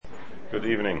Good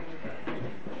evening.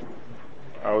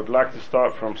 I would like to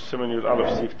start from Simen Yud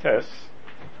Aleph Sif Tes.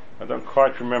 I don't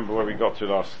quite remember where we got to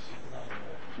last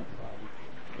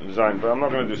design, but I'm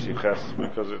not going to do Sif Tes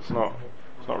because it's not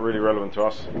really relevant to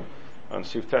us. And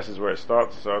Sif Tes is where it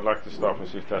starts, so I'd like to start from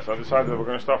Sif Tes. I decided that we're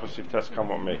going to start from Sif Tes, come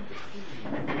what may.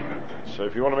 So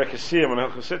if you want to make a Siyam on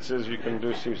Hilchos Tzitzis, you can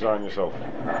do Sif Zayin yourself.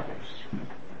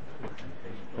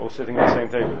 All sitting at the same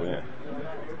table, yeah.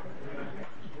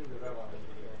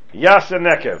 Yasa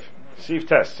Nekev, Sif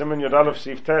Tes, Simen Yud Aleph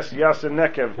Sif Tes, Yasa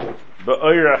Nekev,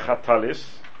 Be'orach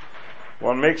HaTalis.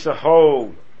 One makes a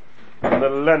hole in the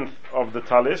length of the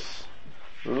talis.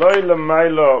 Loi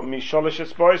lemailo misholish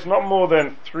espois, not more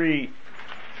than 3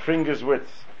 fingers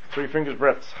width, 3 fingers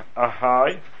breadth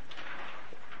high.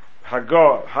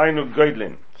 Hago hainu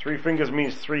goydlin. 3 fingers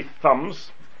means 3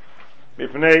 thumbs.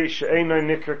 Bipnei she'eino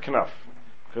nikra knaf,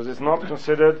 because it's not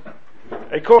considered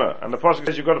a corner. And the pasuk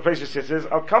says you've got to place your sitters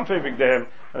al kamfei vigdehem,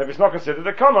 and if it's not considered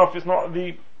a konof, it's not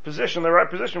the position, the right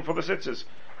position for the sitters.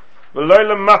 So it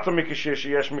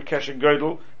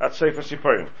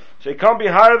can't be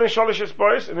higher than Sholish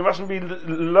Espois, and it mustn't be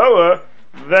lower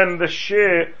than the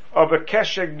share of a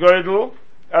kesher goydel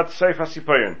at Seif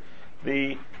HaSipoyon.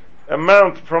 The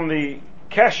amount from the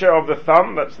kesher of the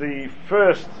thumb, that's the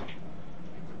first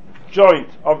joint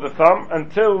of the thumb,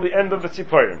 until the end of the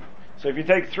Tzipoyon. So if you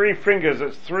take 3 fingers,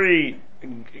 that's 3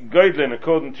 goydlin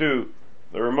according to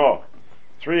the remark.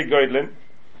 3 goydlin.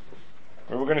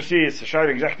 What we're going to see is to show you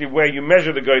exactly where you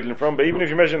measure the goydel from, but even if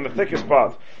you measure in the thickest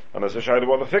part, and as I show you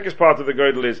what the thickest part of the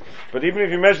goydel is, but even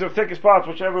if you measure the thickest part,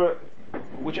 whichever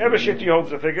shit you hold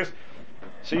is the thickest,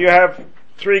 so you have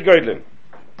 3 goydlin,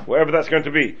 wherever that's going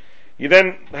to be. You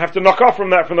then have to knock off from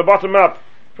that, from the bottom up,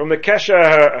 from the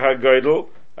kesher goydel,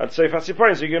 at Seif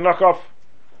HaSipoyon, so you can knock off.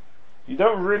 You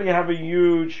don't really have a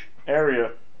huge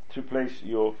area to place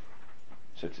your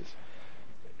tzitzis.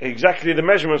 Exactly the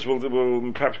measurements we'll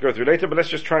perhaps go through later, but let's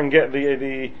just try and get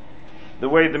the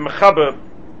way the Mechaber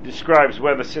describes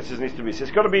where the tzitzis needs to be. So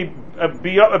it's got to be a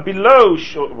below.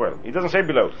 Well, he doesn't say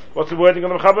below. What's the wording on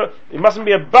the Mechaber? It mustn't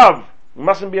be above. It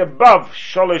mustn't be above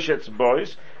Sholish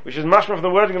Espois, which is mashma from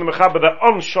the wording on the Mechaber that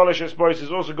on Sholish Espois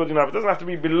is also good enough. It doesn't have to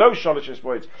be below Sholish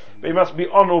Espois, but it must be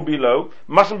on or below.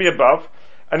 Mustn't be above,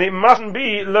 and it mustn't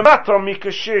be lemato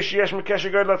mikashish yesh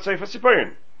mikesher goyd lat Seif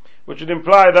HaSipoyon, which would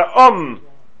imply that on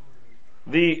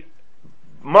the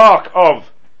mark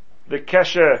of the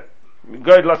kesher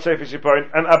goyd lat Seif HaSipoyon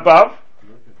and above,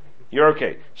 you're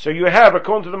okay. So you have,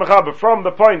 according to the Mechaber, from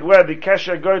the point where the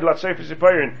kesher goyd lat Seif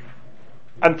HaSipoyon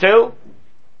until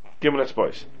Gimel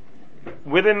Espois.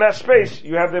 Within that space,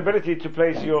 you have the ability to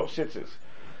place your tzitzis.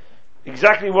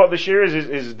 Exactly what the shear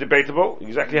is debatable.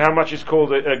 Exactly how much is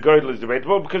called a goydel is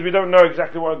debatable, because we don't know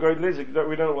exactly what a goydel is.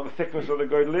 We don't know what the thickness of the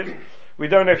goydel is. We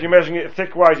don't know if you're measuring it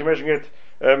thick-wise, you're measuring it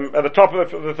at the top of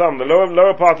the thumb, the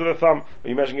lower part of the thumb, or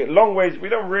you're measuring it long ways. We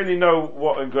don't really know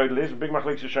what a goydel is. Big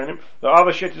machlokes Rishonim. The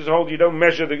other shittas hold you don't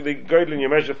measure the goydel, you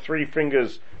measure 3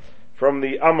 fingers from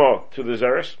the amor to the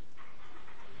zeres,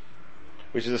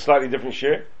 which is a slightly different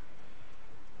shear.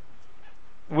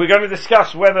 We're going to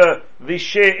discuss whether the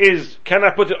shear is, can I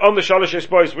put it on the Sholish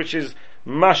Espois, which is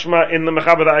mashma in the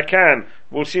Mechaber that I can.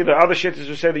 We'll see that other shittas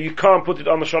who say that you can't put it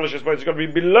on the Sholish Espois, it's got to be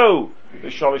below the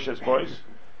Sholish Espois.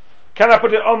 Can I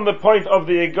put it on the point of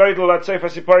the goydel at Seif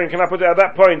HaSipoyon? Can I put it at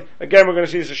that point? Again, we're going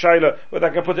to see this a shayla, whether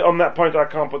I can put it on that point or I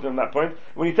can't put it on that point.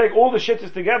 When you take all the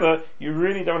shittas together, you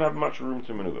really don't have much room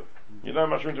to maneuver. You don't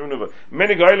have much room to maneuver.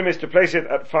 Many goyim is to place it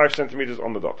at 5 centimeters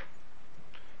on the dot.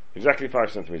 Exactly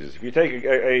 5 centimeters. If you take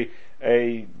a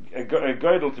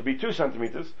goydel to be 2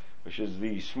 centimeters, which is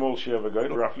the small shear of a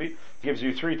goydel roughly, gives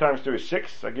you 3 times 2 is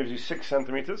 6, that gives you 6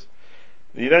 centimeters.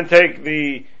 You then take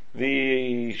the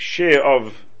shear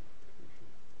of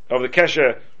the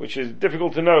kesher, which is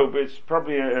difficult to know, but it's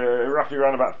probably roughly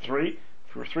around about 3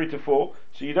 to 4,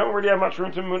 so you don't really have much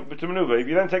room to maneuver. If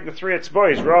you then take the 3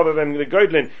 etzbois rather than the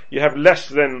goydlin, you have less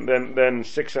than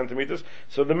 6 centimeters.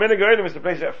 So the minhag goydlin is to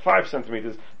place it at 5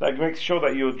 centimeters. That makes sure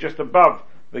that you're just above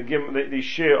the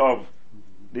shear of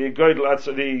the goydel,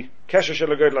 the kesher shel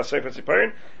goydel at Seif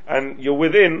HaSipoyon, and you're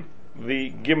within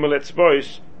the gimel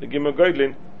etzbois, the gimel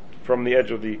goydlin, from the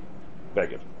edge of the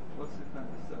beged. What's the kind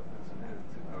of surface?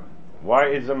 Why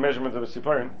is the measurement of a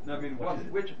sipoyon? No, I mean,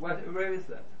 where is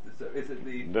that? Is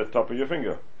it the top of your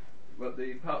finger? Well,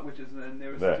 the part which is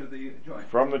nearest there. to the joint.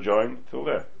 From the joint till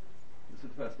there. This is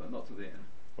the first part, not to the end.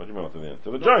 What do you mean not to the end? To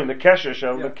the joint. The kesher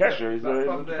shell. The kesher is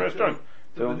the first joint.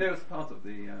 To the nearest part of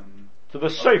the. To the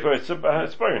sofa. It's a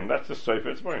spoon. That's the sofa.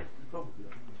 It's spoon.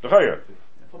 The higher.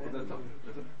 Top of the top.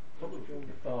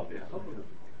 Oh, yeah. From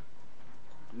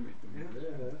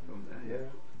there, yeah.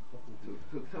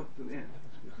 to the end.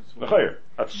 L'chayr.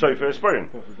 That's Sofer Esporin.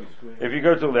 If you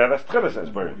go till there, that's Tchilas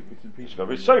Esporin. It's got to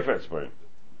be Sofer Esporin.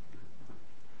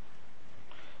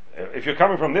 If you're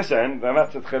coming from this end, then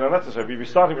that's a Tchilah, and that's a Sofer. If you're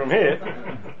starting from here,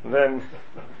 then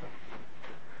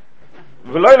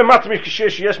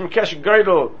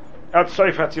at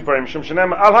Sofer Tzipayim Shum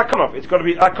Shenem Al Hakonof. It's got to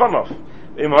be Hakonof.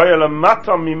 Im Hoya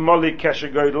Lamata Mimoli Keshe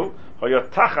Goydel Hoya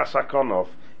Tachas Hakonof.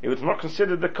 It was not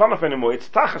considered the Konof anymore. It's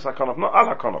Tachas Hakonof, not Al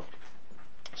Hakonof.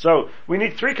 So we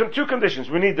need two conditions.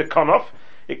 We need the Konof.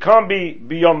 It can't be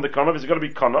beyond the Konof. It's got to be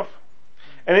Konof,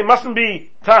 and it mustn't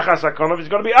be Tachas Hakonof. It's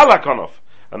got to be Al Hakonof.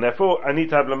 And therefore, I need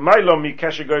to have Lamailo Mi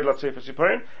Keshe Goydel at Sefer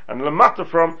Tzipayim and Lamata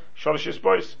from Sholish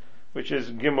Bois, which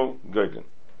is Gimel Goydel.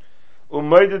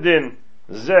 Umoidedin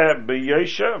Zeh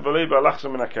B'Yosha V'Lei B'Alachsa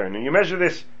Min HaKeren. And you measure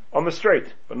this on the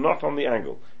straight, but not on the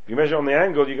angle. If you measure on the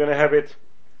angle, you're going to have it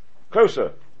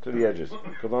closer to the edges.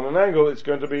 Because on an angle, it's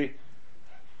going to be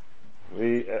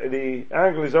the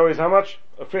angle is always how much?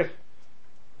 A fifth.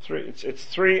 3. It's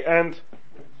 3 and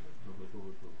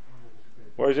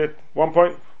what is it? 1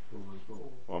 point?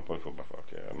 1.4 by 4.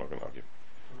 Okay, I'm not going to argue.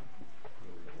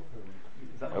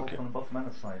 Is that okay. On the bottom and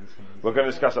the side? We're going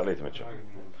to discuss that later, Mitchell.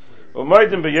 So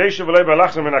let's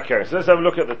have a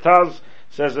look at the Taz. It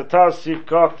says the Taz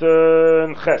Sivkot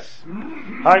Ches.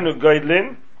 Hainu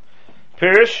Goydlin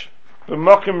Pirish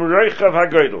B'mokim Reichav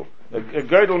HaGoydel. A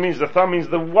Goydel means the thumb, means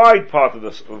the wide part of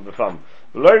the thumb.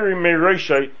 Loiri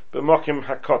Meiroshay B'mokim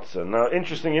HaKotze. Now,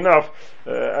 interesting enough,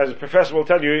 as a professor will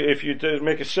tell you, if you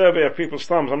make a survey of people's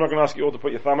thumbs, I'm not going to ask you all to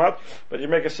put your thumb out, but you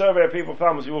make a survey of people's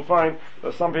thumbs, you will find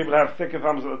that some people have thicker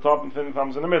thumbs at the top and thinner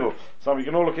thumbs in the middle. Some you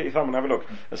can all look at your thumb and have a look.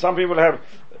 And some people have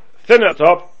thinner at the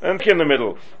top and thick in the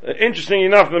middle. Interesting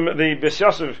enough, the Bes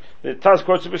Yosef, the Taz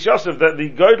quotes the Bes Yosef that the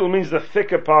Goydel means the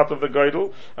thicker part of the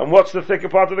Goydel. And what's the thicker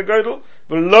part of the Goydel?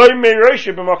 V'loi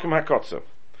Meiroshay B'mokim HaKotze.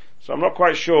 So I'm not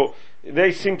quite sure.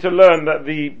 They seem to learn that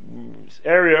the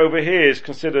area over here is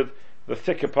considered the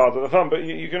thicker part of the thumb, but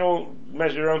you can all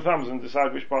measure your own thumbs and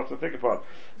decide which part's the thicker part.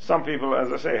 Some people,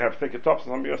 as I say, have thicker tops,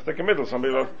 and some people have thicker middle, some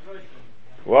people have...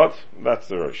 What? That's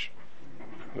the Rosh.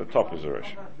 The top is the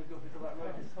Rosh.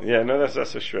 Yeah, no, that's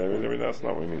a sure. I mean, that's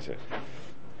not what it means here.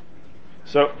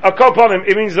 So, I'll call upon him,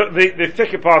 it means that the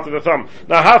thicker part of the thumb.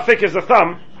 Now, how thick is the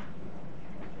thumb?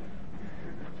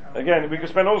 Again, we could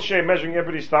spend all share measuring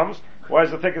everybody's thumbs. Why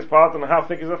is the thickest part and how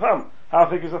thick is the thumb? How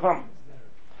thick is the thumb?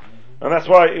 And that's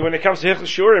why when it comes to Hilchos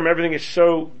Shiurim, everything is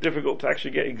so difficult to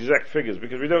actually get exact figures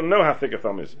because we don't know how thick a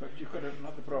thumb is. But you could have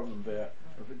another problem there.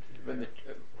 When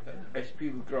as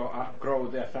people grow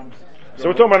their thumbs. So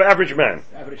we're talking about an average man.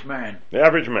 Average man. The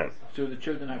average man. So the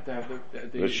children have to have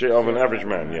the share of an average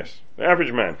man, yes. The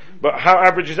average man. But how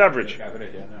average is average?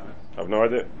 Average, yeah, no. I've no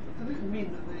idea. Does it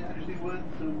mean that they actually weren't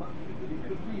so much? It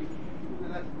could be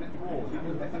that's a bit more.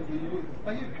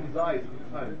 Like you can size at the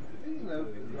time. You know, I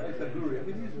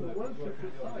mean, these weren't so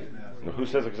precise. Now, who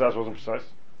says the Kazaz wasn't precise?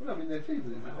 Well, I mean, they say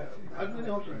that. How many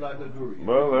options like the Guri?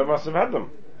 Well, they must have had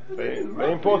them. They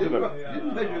imported them. They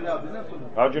didn't measure it out.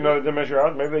 How do you know they didn't measure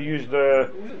out? Maybe they used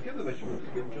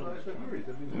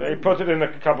they put it in a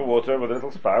cup of water with a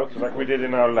little spout, like we did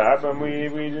in our lab, and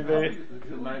maybe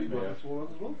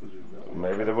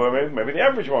the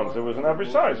average ones. There was an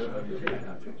average size.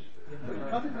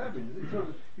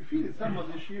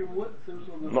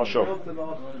 Not sure.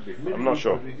 I'm not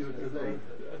sure.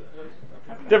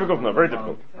 Difficult, no, very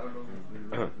difficult.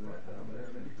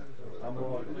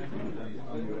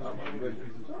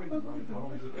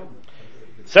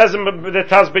 Says in the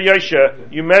Taz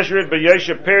B'Yosha, you measure it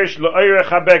B'Yosha Pirish L'Orach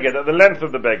HaBeged, at the length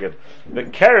of the beged. The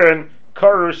Keren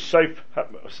Korus Seif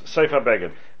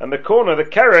HaBeged. And the corner, the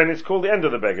Keren, is called the end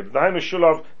of the beged. The Hainu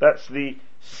Shulav, that's the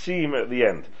seam at the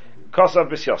end. Kosav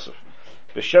Bes Yosef.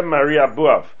 B'Shem Maria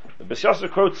Buav. The Bes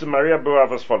Yosef quotes the Maria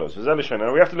Buav as follows.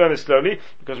 Now we have to learn this slowly,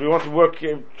 because we want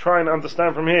to try and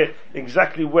understand from here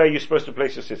exactly where you're supposed to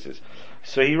place your tzitzis.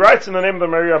 So he writes in the name of the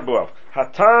Maria Buav,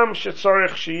 Hatam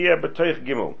shetzorech sheyeh b'toich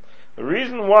gimel. The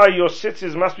reason why your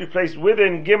tzitzis must be placed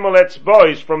within gimel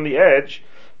etzbois from the edge,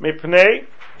 mepnei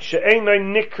she'einoi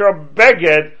nikra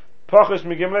beged pachos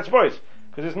mi gimel etzbois.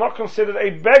 Because it's not considered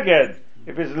a beged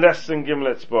if it's less than gimel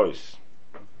etzbois.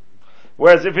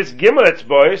 Whereas if it's gimel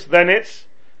etzbois, then it's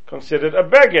considered a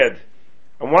beged.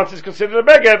 And once it's considered a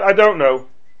beged, I don't know.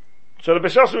 So the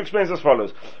Bes Yosef explains as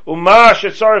follows. And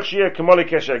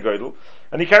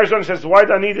he carries on and says, why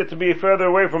do I need it to be further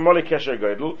away from Moli Kesher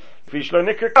Goydel?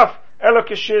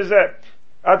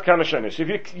 So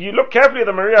if you look carefully at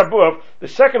the Maria Buav, the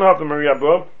second half of the Maria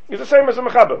Buav is the same as the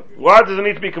Mechaber. Why does it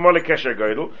need to be Kamoli Kesher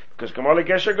Goydel? Because Kamoli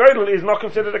Kesher Goydel is not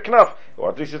considered a knaf,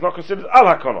 or at least it's not considered al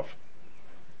hakonof.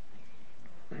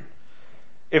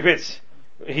 if it's,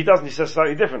 he says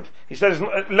slightly different. He says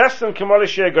less than Kamala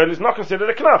Shea Godel is not considered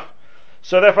a knaf.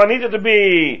 So therefore I need it to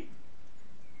be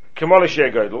Kamala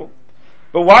Shea Godel.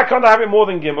 But why can't I have it more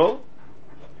than Gimel?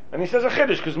 And he says a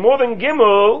Chiddush, because more than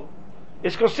Gimel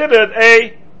is considered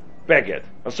a Beged.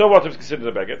 And so what if it's considered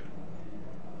a Beged?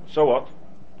 So what?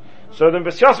 So then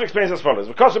Bes Yosef explains as follows.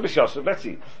 Because of Bes Yosef, let's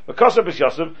see. Because of Bes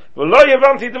Yosef, V'lo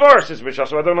Yevanti Devar, says Bes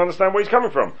Yosef, I don't understand where he's coming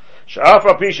from. Sha'af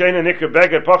al pi she'ein nikra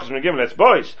beged pachas megimel, it's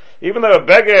boys. Even though a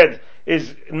beged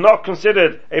is not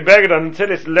considered a beged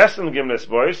until it's less than gimel,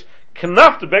 boys,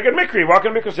 knaf the beged mikri, why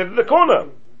can it be considered the corner?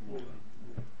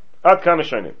 Ad kana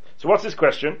shonim. So what's his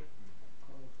question?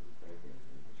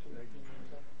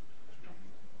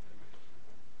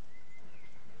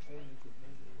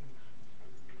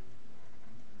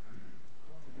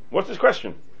 What's his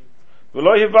question?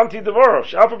 What's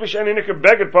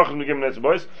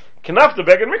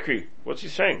he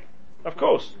saying? Of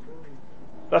course.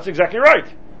 That's exactly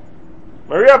right.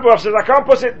 Maria Abuav says, I can't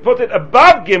put it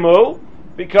above Gimel,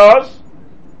 because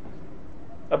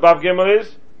above Gimel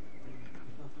is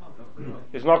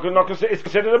it's it's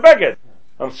considered a beged,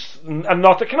 and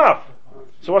not a knaf.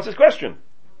 So what's his question?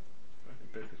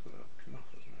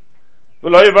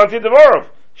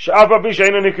 Sha'ava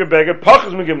b'shein nikra beged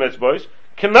pachas megimletz boys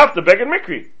knaf the beged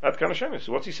mikri. That kind of shenis.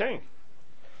 So what's he saying?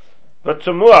 But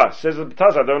Tumua says the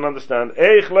Taz, I don't understand.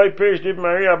 Eich loy pirish dib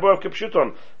Maria Abuav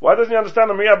kipshuton. Why doesn't he understand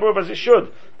the Maria Abuav as he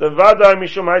should? The vadai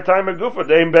mishum haytayim megufa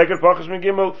deim beged pachas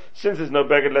megimel. Since there's no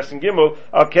beged less than gimel,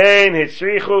 alkein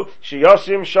hitzrichu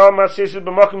shiyosim shal masisid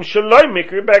b'makim shaloi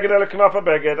mikri beged ele knafa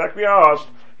beged. Like we asked,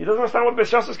 he doesn't understand what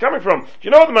Bes Yosef is coming from. Do you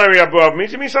know what the Maria Abuav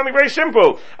means? It means something very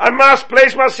simple. I must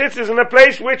place my sitters in a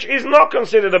place which is not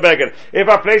considered a beged. If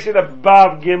I place it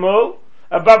above Gimel's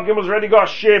already got a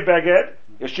sheer beged.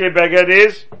 A sheer beged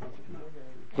is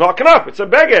not a knaf, it's a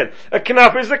beged. A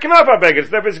knaf is the knafa beged.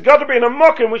 Therefore it's got to be in a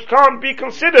mokim which can't be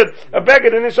considered a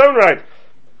beged in its own right.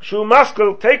 Shu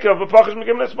maskel take of a pachas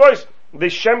megimlet's voice. The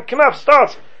shem knaf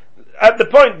starts at the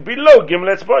point below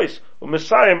gimlet's voice.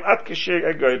 U'mesayim at kasher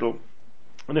egoidel.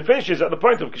 And it finishes at the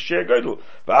point of kasher egoidel.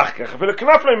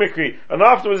 And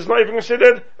afterwards it's not even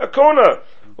considered a corner.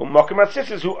 U'mokim at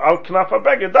sitters who al knafa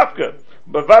beged dafka.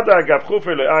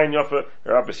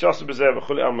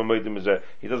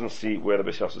 He doesn't see where the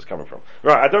Bes Yosef is coming from.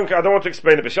 Right, I don't want to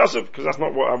explain the Bes Yosef because that's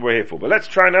not what we're here for. But let's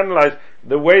try and analyze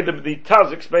the way the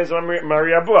Taz explains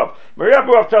Maria Abuav. Maria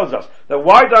Abuav tells us that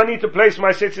why do I need to place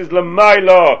my sitters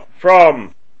l'mayla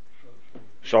from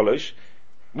Sholish?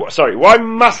 Sorry, why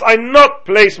must I not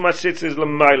place my sitters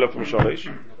l'mayla from Sholish?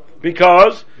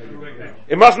 Because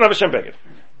it mustn't have a Shem Beged.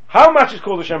 How much is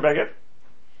called a Shem Beged?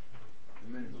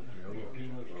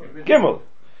 Gimel.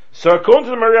 So according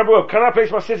to the Maria Abuav, can I place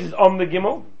my sitters on the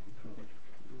Gimel?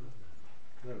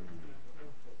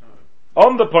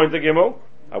 On the point of Gimel,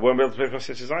 I won't be able to place my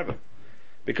sitters either.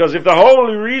 Because if the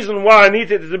whole reason why I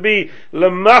need it to be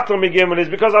Lemato Mi Gimel is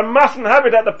because I mustn't have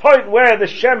it at the point where the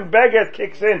Shem Beged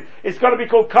kicks in, it's got to be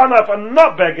called Kanaf and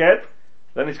not Beged,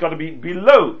 then it's got to be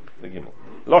below the Gimel.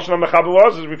 Lashon HaMechaber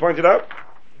was, as we pointed out,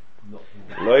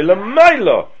 Lo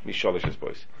Lemailo Misholish's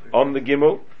voice. On the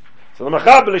Gimel. So the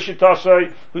Mechaber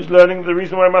L'Shitosoi, who's learning the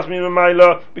reason why it must be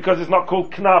Memaila, because it's not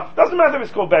called Knaf. Doesn't matter if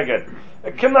it's called Beged.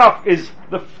 A Knaf is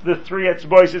the three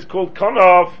voice is called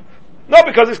Konov. Not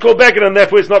because it's called Beged and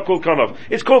therefore it's not called Konov.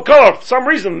 It's called Konov for some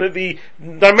reason. The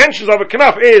dimensions of a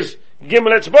Knaf is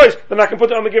Gimel voice, then I can put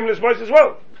it on the Gimel voice as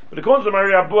well. But according to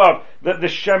Maria Abuav, that the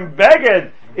Shem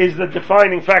Beged is the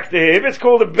defining factor here. If it's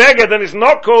called a Beged, then it's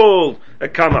not called a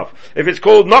Kanaf. If it's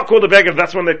not called a Beged,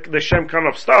 that's when the Shem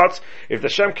Kanaf starts. If the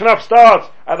Shem Kanaf starts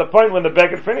at the point when the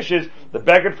Beged finishes, the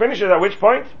Beged finishes at which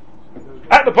point?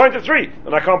 At the point of 3.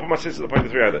 And I can't put my sister at the point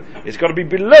of 3 either. It's got to be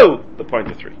below the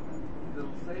point of 3.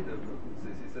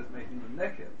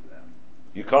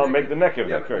 You can't make the nekev,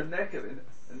 yeah, that's correct. The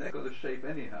nekev got a shape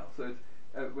anyhow. So it's,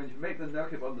 when you make the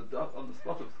nekev on the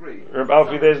spot of 3. Reb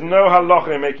Alfie, there's no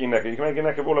halacha in making nekev. You can make a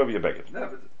nekev all over your beged. No,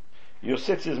 but your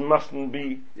sitters mustn't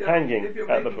be hanging if you're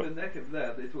at the making foot. the nekev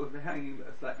there, it will be hanging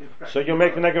slightly. So you'll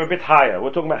make the nekev a bit higher.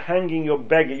 We're talking about hanging your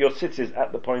beged, your sitters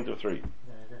at the point of 3.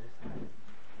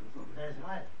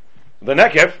 The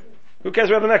nekev? Who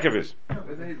cares where the nekev is?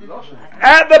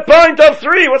 At the point of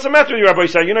 3! What's the matter with you, Rabbi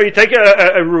Yisrael? You take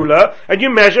a ruler, and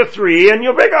you measure 3, and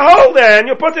you'll make a hole there, and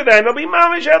you'll put it there, and it'll be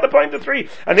mamish at the point of 3.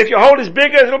 And if your hole is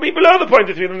bigger, it'll be below the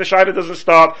point of 3, then the shayla doesn't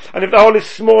start. And if the hole is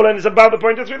smaller and it's above the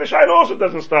point of 3, the shayla also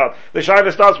doesn't start. The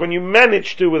shayla starts when you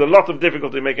manage to, with a lot of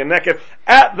difficulty, make a nekev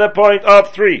at the point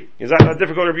of 3. Is that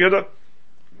difficult, Rabbi Yehuda?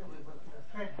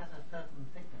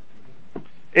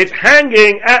 It's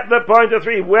hanging at the point of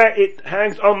 3, where it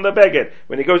hangs on the beged.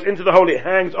 When it goes into the hole, it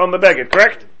hangs on the beged,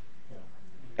 correct?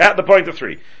 At the point of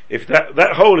 3. If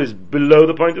that hole is below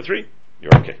the point of 3,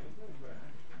 you're okay.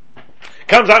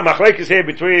 Comes out machlekes here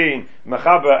between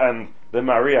Mechaber and the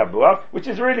Maria Buav, which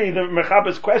is really the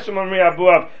Mechaber's question on Maria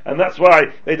Buav, and that's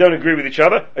why they don't agree with each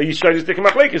other. Are you trying to stick a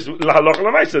machlekes?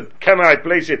 Can I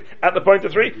place it at the point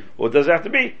of 3, or does it have to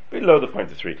be below the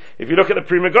point of 3? If you look at the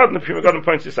Pri Megadim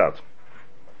points this out.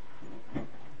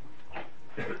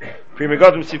 Pri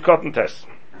Megadim Sivkot test.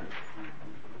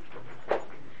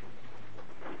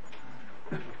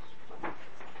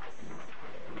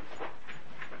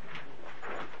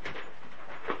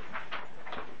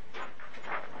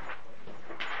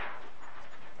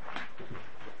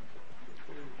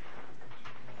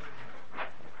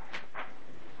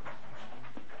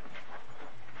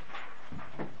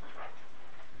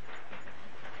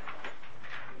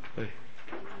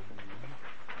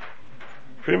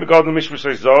 Pri Megadim Mishmar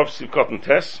Zav Sivkot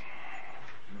test.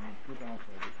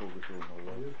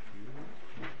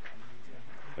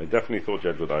 I definitely thought you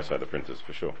had good eyesight, the printers,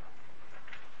 for sure.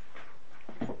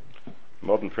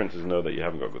 Modern printers know that you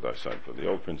haven't got good eyesight, but the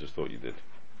old printers thought you did.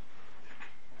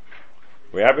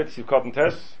 We have it, Sivkot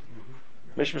test.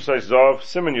 Mishmar Zav,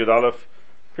 Simen Yud Aleph,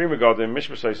 Pri Megadim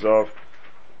Mishmar Zav,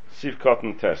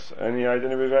 Sivkot test. Any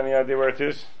idea where it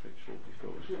is?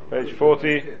 Page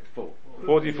 40.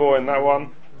 44 in that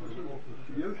one.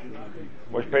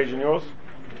 Which page in yours?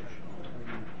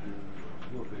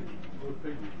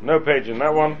 No page in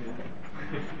that one.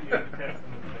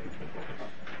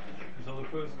 It's on the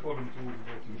first column towards the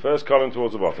bottom. First column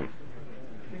towards the bottom.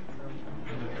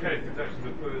 Okay, it's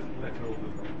actually the first letter of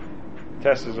the...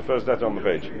 Test is the first letter on the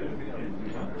page.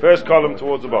 First column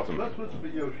towards the bottom.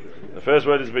 The first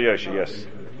word is B'yosha, yes.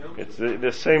 It's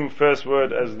the same first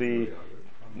word as the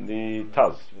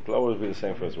Taz. It'll always be the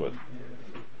same first word.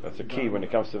 That's a key when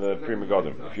it comes to the Pri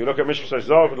Megadim. If you look at Mishmar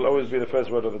Zav, it'll always be the first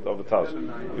word of the Taz. If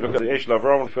you look at the Eshel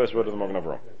Avram, the first word of the Magen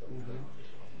Avram.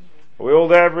 Are we all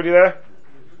there? Everybody there?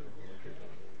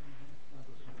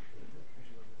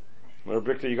 Mara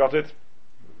Brichter, you got it?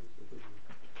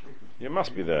 You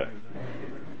must be there.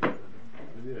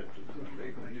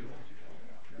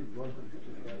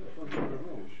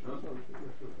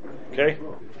 Okay?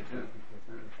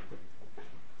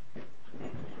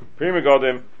 Pri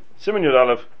Megadim, Simen Yud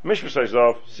Aleph, Mishmar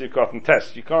Zav, Sivkot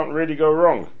test. You can't really go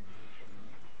wrong.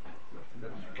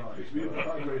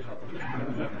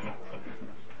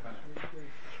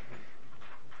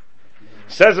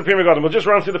 Says the Pri Megadim. We'll just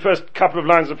run through the first couple of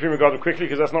lines of Pri Megadim quickly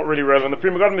because that's not really relevant. The Pri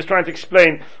Megadim is trying to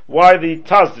explain why the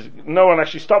Taz, no one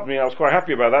actually stopped me, I was quite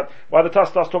happy about that, why the Taz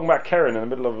starts talking about Keren in the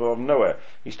middle of nowhere.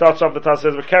 He starts off, the Taz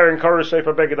says, Keren, Korah,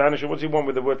 Sefer, Beged, Hanisha. What does he want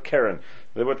with the word Keren?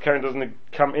 The word Keren doesn't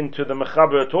come into the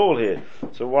Mechaber at all here.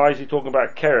 So why is he talking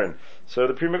about Keren? So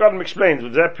the Pri Megadim explains,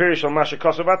 with Zeh Pirish al Masha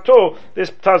Kosav HaTor,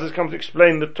 this Taz has come to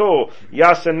explain the Tor.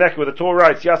 Yasa Neke, where the Tor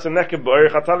writes, Yasa Neke,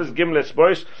 Orach Chaim Simen,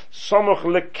 Bois, Somoch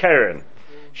Le Keren.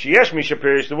 Sheyesh Misha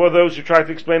Pirish, there were those who tried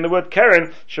to explain the word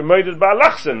Keren, Shemoided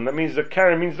Ba'alachsen, that means the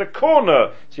Keren means the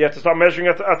corner, so you have to start measuring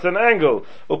at an angle.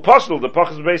 Upostel, the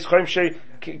Pachas Beis Chaim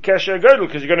Kesher Godel,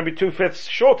 because you're going to be 2/5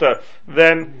 shorter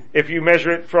than if you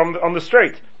measure it on the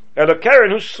straight. Elo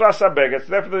Keren, who's Svasa Beged, so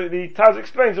therefore the Taz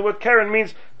explains the word Keren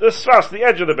means the Svas, the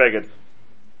edge of the Beged.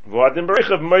 V'adim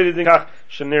Berichav Moided Kach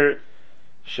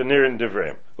Shanirin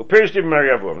Devreim. Pirish Div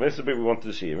Maria Buav. This is the bit we wanted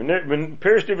to see. When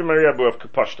Pirish Div Maria Buav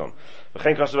Kapashton,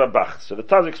 V'chein Kosav Bach. So the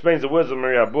Taz explains the words of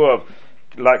Maria Buav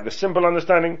like the simple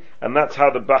understanding, and that's how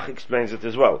the Bach explains it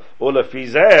as well. Ola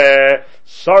Fizeh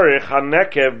Sarich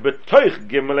HaNekev B'toich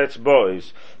Gimeletz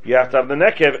Boys. You have to have the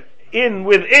Nekev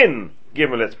within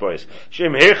Gimeletz Boys.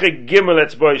 Shem Heche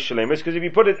Gimeletz Boys Shalemis, because if you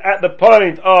put it at the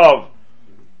point of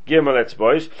Gimeletz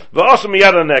Boys, V'asum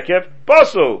Yada Nekev,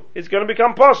 Pasul. It's going to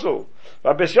become Pasul.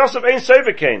 But Beis Yosef ain't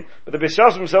Seivekain. But the Beis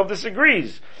Yosef himself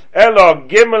disagrees. Elo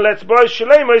Gimeletz Boys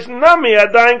Shalemis Nami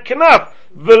Adain Knaf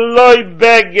V'loi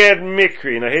Beged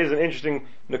Mikri. Now here's an interesting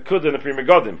Nakuda in the Pri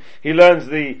Megadim. He learns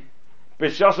the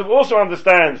Beis Yosef also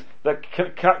understands that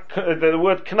the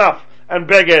word Knaf and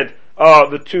Beged are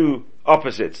the two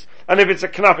opposites. And if it's a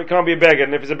knaf, it can't be a beged,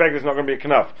 and if it's a beged, it's not going to be a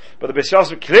knaf. But the Beis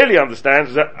Yosef clearly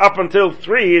understands that up until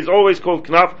 3 is always called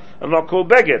knaf and not called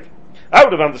beged. I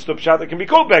would have understood pshat that can be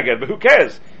called beged, but who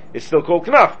cares? It's still called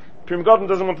knaf. Pri Megadim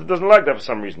doesn't like that for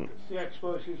some reason. The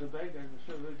expose is a beged,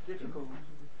 so it's difficult.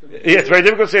 Yeah, it's very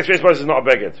difficult to say 3 expose is not a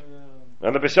beged.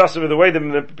 And the Beis Yosef, the way the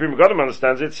Pri Megadim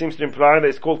understands it, seems to imply that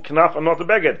it's called knaf and not a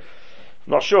beged.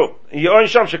 Not sure. Yoin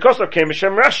Sham Shekosav came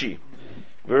Hashem Rashi.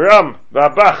 V'ram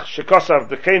v'abach shekosav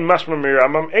dechein mashma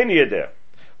miramam eni yedeh.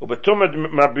 Ubetumad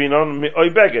marbinon mi oi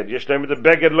beged. Yesh leim the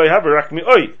beged lo yahav rak mi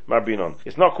oi marbinon.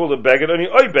 It's not called a beged, only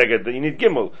oi beged, that you need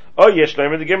gimel. Or yesh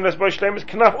leim the gimel esboy shleim is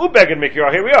knaf u beged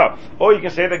mikra. Here we are. Or you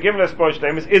can say that gimel esboy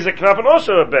shleim is a knaf and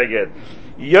also a beged.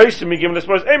 Yosim gimel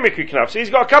esboy is a mikri knaf. So he's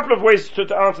got a couple of ways to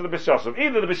answer the Beis Yosef.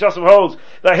 Either the Beis Yosef holds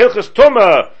that Hilchos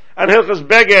Tumah and Hilchos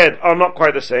Beged are not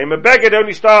quite the same. A Beged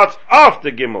only starts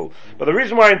after Gimel. But the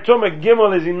reason why in Tumah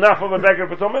Gimel is enough of a Beged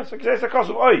for Tumah, so it's a cause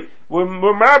of Oi. We're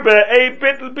marbe a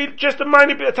bit, just a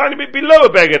tiny bit below a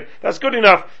Beged. That's good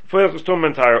enough for Hilchos Tumah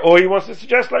entire. Or he wants to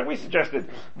suggest, like we suggested,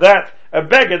 that a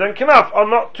Beged and Knaf are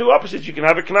not two opposites. You can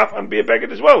have a Knaf and be a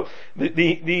Beged as well.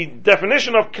 The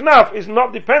definition of Knaf is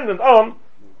not dependent on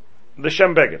the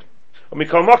Shem Beged.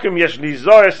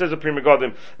 Says a Pri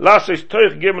Megadim, Lasos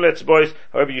Toich Gimel Etzbois.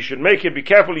 However, you should make it. Be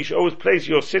careful. You should always place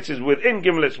your tzitzis within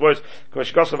Gimel Etzbois.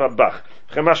 K'mesh Gosav Abach.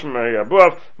 Chemash Mari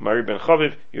Abuav, Mari Ben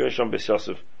Chaviv, Yosham Beis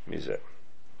Yosef Mizeh.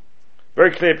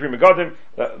 Very clear, Pri Megadim,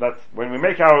 that when we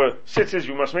make our tzitzis,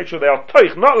 we must make sure they are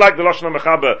toich, not like the Lashon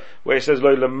HaMechaber, where it says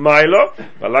Lo Lemailo,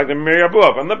 but like the Mari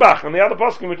Abuav and the Bach and the other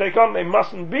poskim we take on. They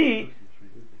mustn't be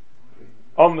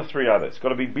on the three others. It's got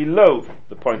to be below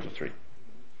the point of three.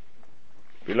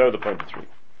 Below the point of three.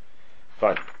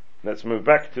 Fine. Let's move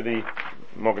back to the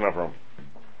Mogen Avram.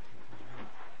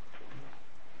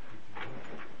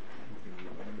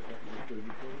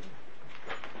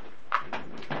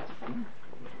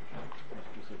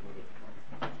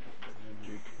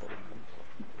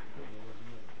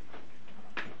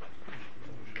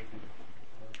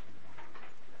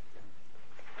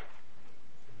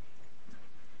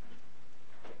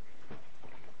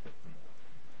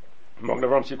 Mogen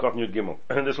Avram Sivkot Yud Gimel.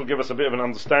 And this will give us a bit of an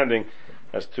understanding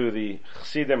as to the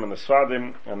Chassidim and the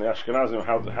Sfadim and the Ashkenazim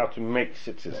how to make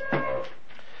tzitzis.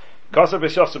 Kasa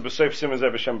Beis Yosef B'Seif Simen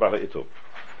Zeh B'Shem Bala Ito.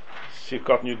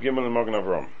 Sivkot Yud Gimel and Mogen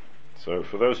Avram. So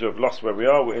for those who have lost where we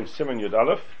are, we're in Simen Yud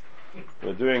Aleph.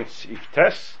 We're doing Sif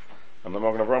Tes and the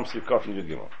Mogen Avram Sivkot Yud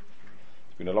Gimel.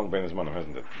 It's been a long Bein Zmanum,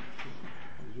 hasn't it?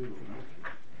 It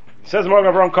says Mogen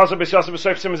Avram Kasa Beis Yosef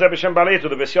B'Seif Simen Zeh B'Shem Bala Ito.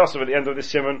 The Beis Yosef at the end of this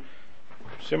Simen.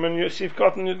 Simen Yosef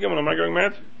Cotton Yud Gimel. Am I going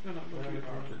mad?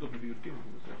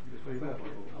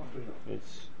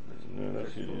 It's no,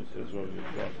 that's as well.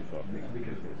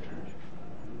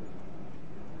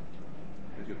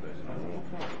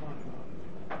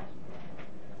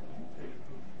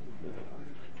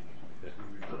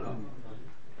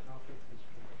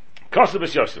 Kasa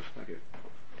Beis Yosef.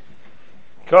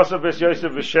 Kasa Beis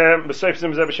Yosef B'Shem B'Seif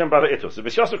Simen Zeh B'Shem Bala Ito. So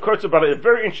Beis Yosef quotes a Bala, a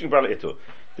very interesting Bala Ito.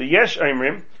 The Yesh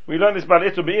Oimrim, we learned this Bala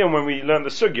Ito B'Iyam when we learned the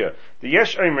Sugya. The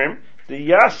Yesh Oimrim, the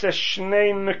Yaseh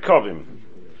Shnei Nekovim.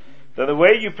 That the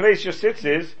way you place your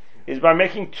tzitzis is by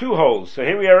making two holes. So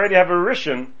here we already have a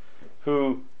Rishon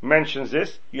who mentions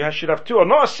this. You should have two, or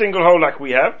not a single hole like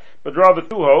we have, but rather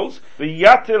two holes. The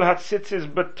Yatil HaTzitzis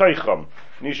B'Toicham.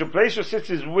 And you should place your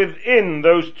tzitzis within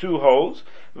those two holes.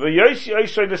 The Yosi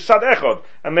Oisoi the Sad Echod.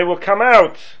 And they will come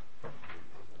out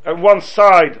at one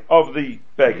side of the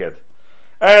beged.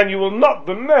 And you will knot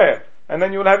them there, and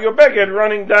then you will have your beged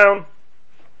running down.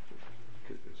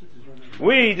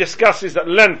 We discussed this at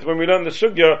length when we learned the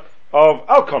sugya of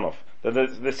Alkonov, that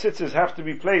the tzitzis have to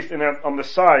be placed on the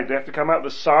side. They have to come out the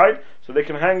side so they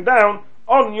can hang down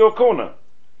on your corner.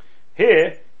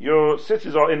 Here, your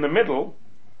tzitzis are in the middle,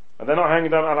 and they're not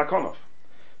hanging down al Alkonov.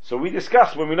 So we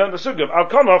discussed when we learned the sugya of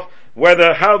Alkonov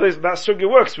how that sugya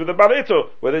works with the Bala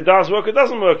Ito, whether it does work or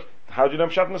doesn't work. How do you know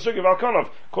Pshat in the sugya of Alkonov?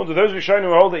 According to those Rishonim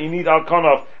who hold that you need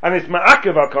Alkonov, and it's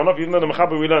Ma'akev Alkonov, even though the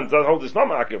Mechaber we learned that holds it's not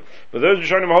Ma'akev. But those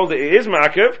Rishonim who hold that it is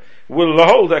Ma'akev, will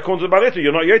hold that according to the Bala Ito,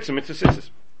 you're not Yotzim, it's a Tzitzis.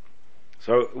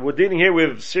 So we're dealing here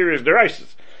with serious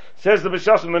deraises. Says the Beis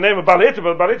Yosef in the name of Bala Ito,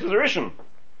 but Bala Ito is a Rishon.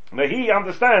 Now he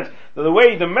understands that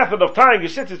the method of tying your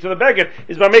tzitzis to the beged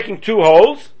is by making two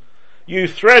holes. You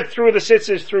thread through the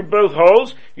tzitzis through both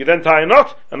holes, you then tie a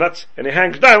knot, and it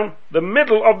hangs down the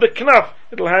middle of the knaf,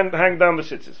 it'll hang down the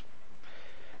tzitzis.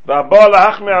 And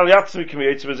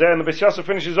the Beis Yosef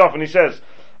finishes off and he says,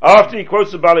 after he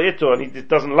quotes the Bala Ito, and he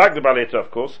doesn't like the Bala Ito of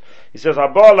course, he says,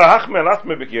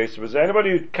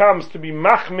 anybody who comes to be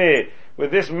machmeh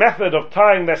with this method of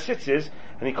tying their tzitzis,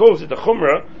 and he calls it the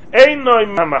chumrah, and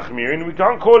we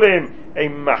can't call him a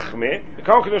machmeh, we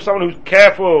can't call him someone who's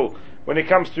careful when it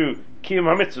comes to kiyum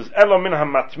hamitzvahs, elo min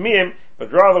hamatmiim,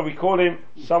 but rather we call him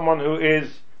someone who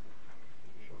is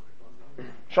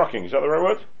shocking. Is that the right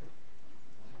word?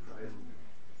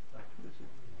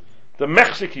 The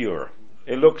Mexikiur.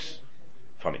 It looks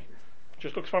funny. It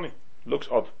just looks funny. Looks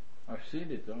odd. I've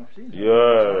seen it.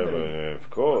 Yeah, of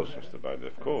course, Mr. Biden,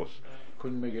 of course.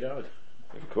 Couldn't make it out.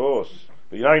 Of course.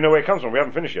 But now you know where it comes from. We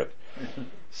haven't finished yet.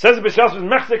 Says the Bishas is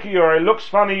Mechzik Yura. It looks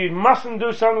funny. You mustn't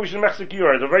do something which is Mechzik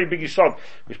Yura. It's a very big yisod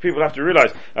which people have to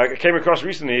realize. I came across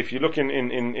recently. If you look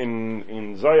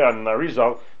in Zaya and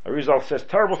Arizal says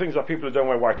terrible things about people who don't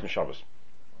wear white on Shabbos.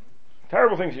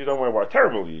 Terrible things you don't wear white.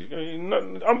 Terrible.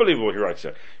 Unbelievable what he writes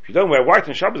there. If you don't wear white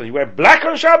on Shabbos and you wear black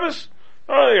on Shabbos,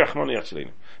 oh, Yachmani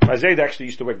Yatzilina. My Zayd actually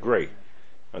used to wear grey.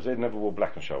 My Zayd never wore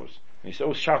black on Shabbos. And he used to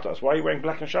always shout at us, why are you wearing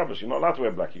black on Shabbos? You're not allowed to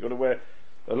wear black. You've got to wear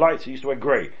the lights. He used to wear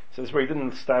grey. So this way he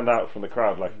didn't stand out from the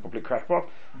crowd like a complete crackpot,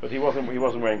 but he wasn't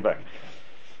wearing black.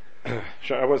 I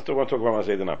want to talk about my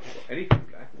Zayd now. Anything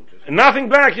black? Nothing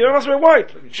black. You don't have to wear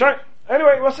white.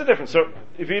 Anyway, what's the difference? So,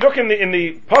 if you look in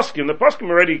the Poskim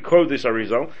already quote this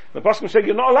Arizal. The Poskim say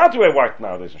you're not allowed to wear white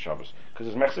nowadays on Shabbos because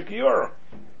it's Mechzik Yura.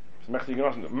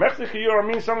 Mechzik Yura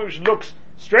means something which looks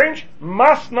strange,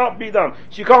 must not be done.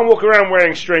 So you can't walk around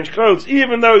wearing strange clothes,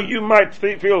 even though you might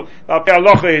feel that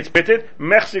Alocha it's pitted.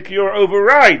 Mechzik Yura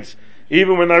overrides.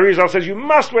 Even when the Arizal says you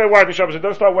must wear white on Shabbos, so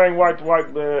don't start wearing white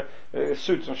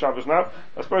suits on Shabbos now.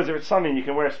 I suppose if it's sunny and you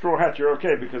can wear a straw hat, you're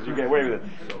okay because you get away with it.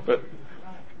 But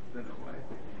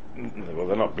well,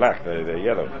 they're not black, they're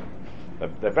yellow.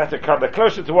 They're better cut, they're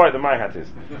closer to white than my hat is.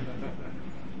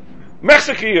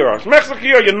 Mechzik Yura,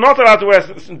 you're not allowed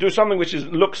to do something which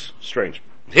looks strange.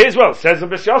 Here as well, says the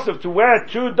Bes Yosef, to wear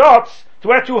two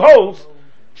holes,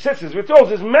 tzitzis with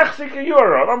holes, is Mechzik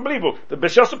Yura, unbelievable. The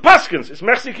Bes Yosef Paskins, it's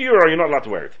Mechzik Yura, you're not allowed to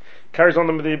wear it. Carries on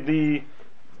the Mogen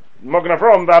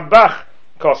Avram, the Abach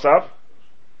Kosav.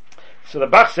 So the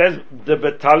Bach says, the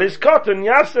betalis cotton,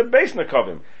 yase beis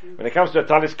nekovim. When it comes to a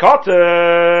talis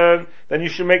cotton, then you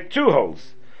should make two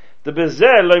holes. The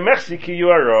bezel loy mechzik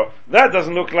yura, that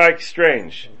doesn't look like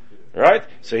strange. Right?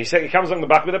 So he comes on the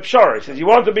back with a pshara. He says, you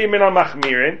want to be min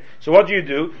al-machmirin, so what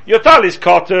do? Your talis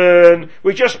cotton,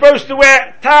 which you're supposed to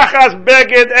wear tachas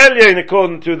beged elyon,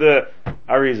 according to the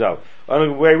Arizal.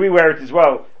 And the way we wear it as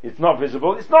well, it's not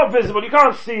visible. You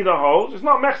can't see the holes. It's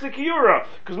not Mechzik Yura.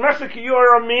 Because Mechzik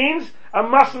Yura means I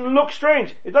mustn't look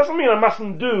strange. It doesn't mean I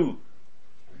mustn't do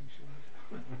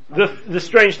the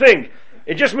strange thing.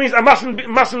 It just means I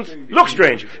mustn't look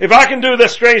strange. If I can do the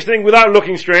strange thing without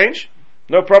looking strange,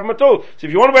 no problem at all. So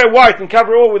if you want to wear white and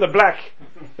cover it all with a black,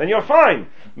 then you're fine.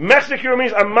 Mechzik Yura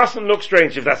means I mustn't look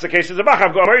strange. If that's the case as a Bach,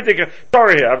 I've got a very big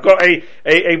story here. I've got a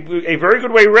very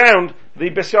good way round the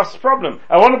Bes Yosef's problem.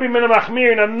 I want to be min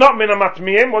machmirin and not min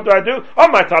matmiim. What do?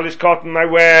 On my talis cotton I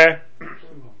wear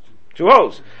two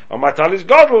holes. On my talis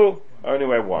gadol I only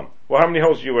wear one. Well, how many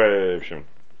holes do you wear, Shimon?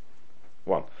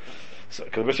 One. So,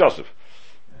 because Bes Yosef.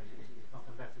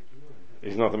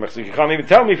 He's not a Mexican. He can't even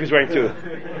tell me if he's wearing two.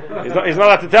 He's not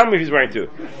allowed to tell me if he's wearing two.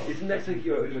 Isn't next thing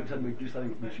you're going to tell me do something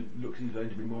which looks he's going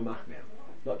to be more machmir?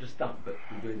 Not just that, but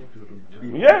going to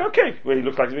be. Yeah, okay. Well, he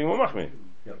looks like he's being more machmir.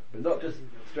 Yeah, but not just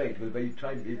strange, but he's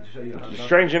trying to show you how.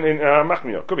 Strange in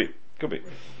machmir. Could be.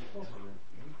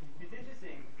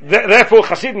 Therefore,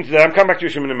 Hasidim today. I'm coming back to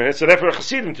you in a minute. So therefore,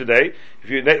 Hasidim today,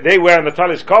 they wear in the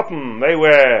talis cotton, they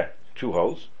wear two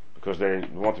holes. Because they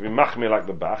want to be machmir like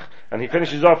the Bach. And he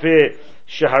finishes off here,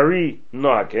 Shahari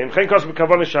Noakein. Chen Kos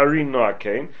B'Kavona Shahari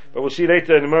Noakein. But we'll see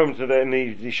later in a moment, in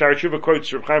the Shari Tshuva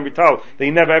quotes Reb Chaim Vital, that he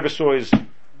never ever saw his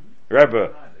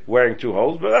Rebbe wearing two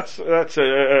holes. But that's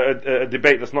a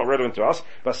debate that's not relevant to us.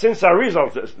 But since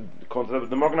Arizal, the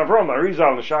Mogen Avram,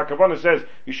 Arizal, the Shah Kavona says,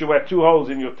 you should wear two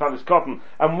holes in your talis cotton,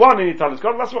 and one in your talis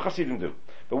cotton, that's what Hasidim do.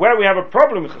 But where we have a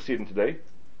problem with Hasidim today,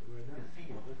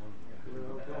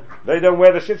 they don't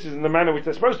wear the tzitzis in the manner which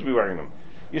they're supposed to be wearing them.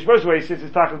 You're supposed to wear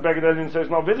tzitzis tachas beged elyon so it's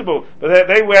not visible, but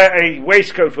they wear a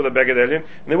waistcoat for the beged elyon,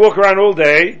 and they walk around all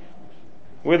day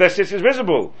with their tzitzis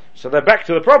visible. So they're back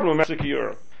to the problem of Mechzik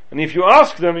Yura. And if you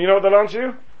ask them, you know what they'll answer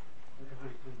you?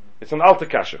 It's an alter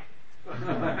kasha.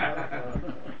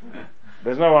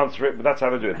 There's no answer to it, but that's how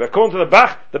they do it. But according to the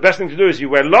Bach, the best thing to do is you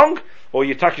wear long, or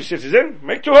you tuck your tzitzis in,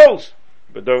 make two holes.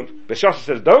 But don't. Bes Yosef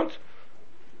says don't.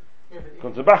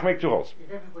 Come to the Bach, make two holes.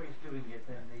 If everybody's doing it,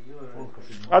 then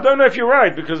I don't know if you're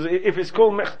right, because if it's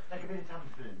called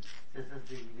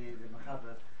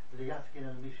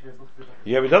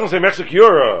yeah, but it doesn't say Mechzik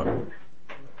Yura.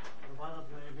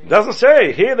 It doesn't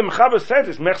say. Here the Mechaber said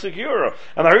it's Mechzik Yura.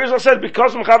 And the Arizal said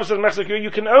because the Mechaber says Mechzik Yura,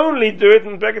 you can only do it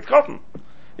in Beged Cotton.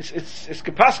 It's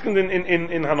gepaskend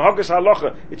in Hanhagas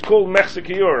Halacha. It's called Mechzik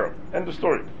Yura. End of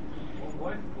story.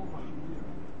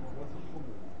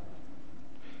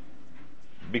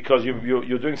 Because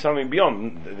you're doing something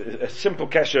beyond. A simple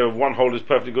kasha of one hole is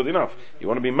perfectly good enough. You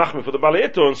want to be machmir for the Balei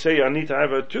Ito and say I need to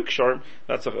have a two ksharim,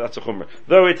 that's a chumrah.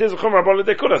 Though it is a chumrah Balei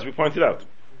Dekut, as we pointed out.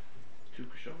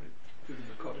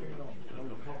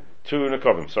 Two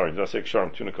nekavim. Sorry, did I say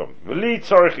ksharim? Two nekavim. V'li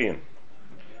tzarechien.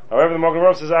 However, the Magen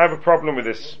Avraham says, I have a problem with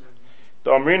this.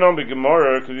 The Amrinon the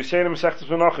Gemara, because we say in the Masechtas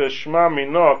Menachos, Shema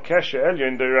Mino Keshe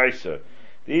Elyon Dereisa.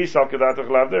 The Isal Kedatach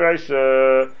Lav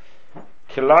Dereisa.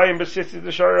 Kilayim Besitzis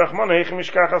the Shari Rachman Heichem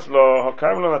Mishkachas Lo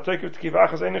Hakaim Lo Natoikiv Tkif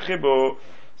Achas Ein Chibu.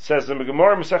 Says the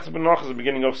Gemara Masechtas Menachos, the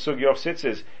beginning of Sugi of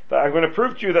Tzitzis, that I'm going to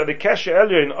prove to you that the Keshe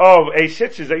Elyon of a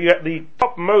Tzitzis, that you the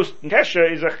topmost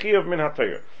Keshe is a Chiyuv Min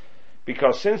HaTorah.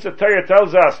 Because since the Torah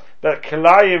tells us that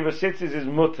Kilayim Besitzis is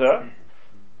Mutter,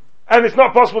 and it's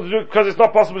not possible to do, because it's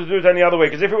not possible to do it any other way.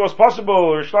 Because if it was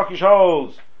possible, Rish Lakish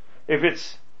holds, if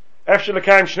it's Efshel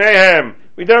L'Kaim Shnehem,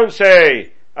 we don't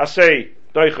say, Asay,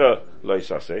 Doicha, Lois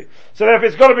Asay. So if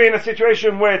it's got to be in a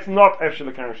situation where it's not Efshel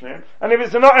L'Kaim Shnehem, and if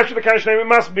it's not Efshel L'Kaim Shnehem, it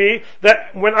must be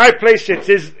that when I place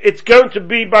it's going to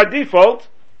be by default,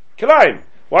 Kilayim.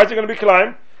 Why is it going to be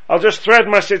Kilayim? I'll just thread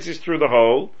my tzitzis through the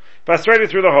hole. If I thread it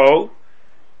through the hole,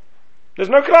 there's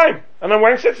no Kilayim, and I'm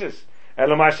wearing tzitzis.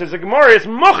 Elamai says the Gemara is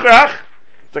Mochrach,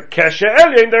 the Keshe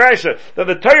Elyon Dereisa, that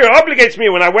the Torah obligates me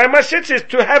when I wear my tzitzis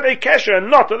to have a Keshe and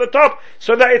not at the top,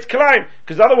 so that it's Kilayim,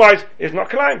 because otherwise it's not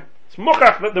Kilayim. It's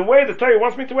Mochrach that the way the Torah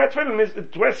wants me to wear tefillin is,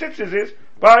 to wear tzitzis is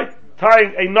by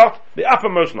tying a knot, the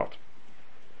uppermost knot.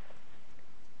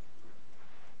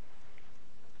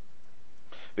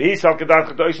 V'hisal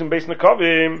Kedat Ch'toisim Beis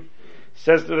Nekovim.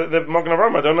 Says the Magen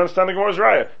Avraham, I don't understand the Gemara's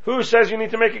raya. Who says you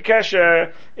need to make a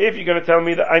kesher? If you're going to tell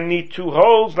me that I need two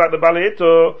holes like the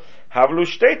Baleito, havlu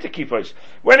shtei tekifos.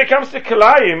 When it comes to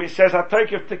Kilayim, it says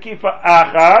hatoikif tekifa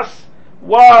achas,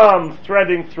 one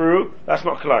threading through. That's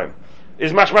not Kilayim.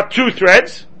 Is mashma two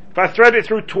threads. If I thread it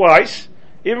through twice,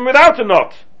 even without a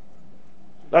knot,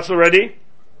 that's already.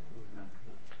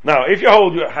 Now, if you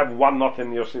have one knot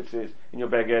in your tzitzis, in your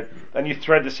beged, then you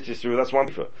thread the tzitzis through, that's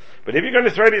wonderful. But if you're going to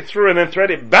thread it through and then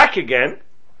thread it back again,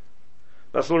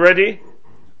 that's already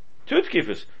two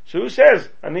tkifas. So who says,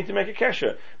 I need to make a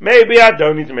kesher? Maybe I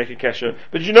don't need to make a kesher.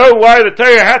 But you know why the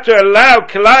Torah had to allow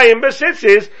kilayim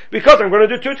b'tzitzis? Because I'm going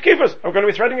to do two tkifas. I'm going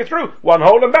to be threading it through, one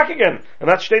hole and back again. And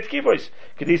that's shtei tkifos.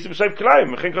 Kedisa b'sayv kilayim,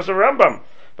 mechinkos of Rambam.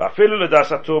 The base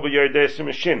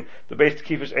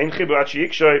kifus ain't chibu achi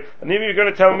yikshoy, and if you're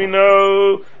going to tell me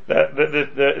no, that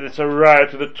it's a raya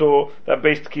to the Torah that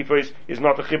base kifus is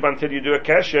not a chib until you do a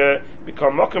kesher,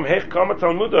 become mokum hech kama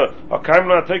talmuda hakaim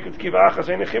lo nateikut kiva achas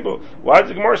ain't a chibu. Why does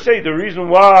the Gemara say the reason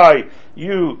why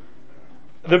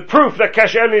the proof that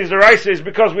kesher is a raisa is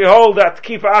because we hold that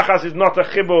kifa achas is not a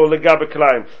chibu legabe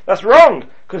klaim? That's wrong.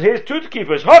 Because here's two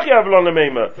keepers. The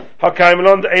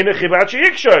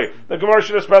Gemara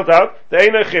should have spelled out the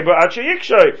Eina Chiba Achi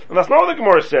Yikshoy. And that's not what the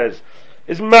Gemara says.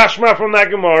 It's mashma from that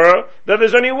Gemara that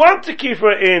there's only one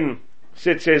keeper in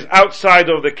tzitzis outside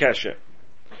of the kesher.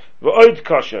 V'oid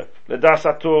kasha ledas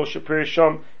atur shapir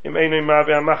sham im eino ma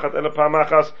ve'amachat ela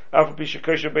pa'amachas afu pi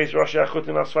shekosha beis rosh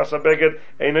achutin asfas abeged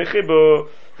eino chibu.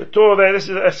 The Torah there, this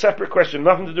is a separate question,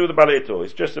 nothing to do with the Balei Torah.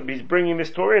 It's just that he's bringing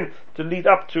this Torah in to lead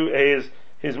up to his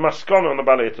maskon on the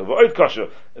Balei Torah. V'oid kasha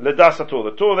ledas atur.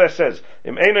 The Torah there says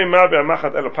im eino ma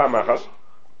ve'amachat ela pa'amachas.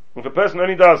 If a person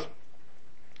only does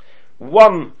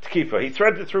one tkifa, he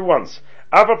threads it through once.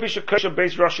 Afu pi shekosha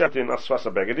beis rosh achutin asfas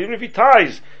abeged. Even if he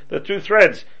ties the two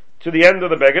threads to the end of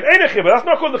the beged, ain't a chibah. That's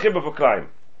not called the chibah for Kilayim.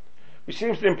 Which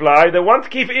seems to imply that one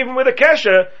tkifa even with a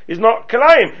kesher is not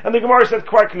Kilayim. And the Gemara said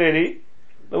quite clearly,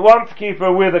 the one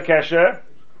tkifa with a kesher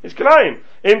is Kilayim.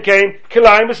 Im kain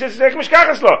Kilayim b'sitzis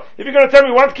mishkachas lo. If you're going to tell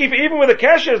me one tkifa even with a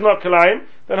kesher is not Kilayim,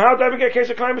 then how do I ever get a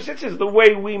case of Kilayim b'sitzis? The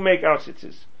way we make our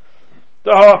tzitzis.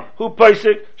 The who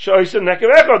paisik shoyse nekev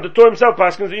echad. The Torah himself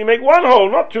paskins that you make one hole,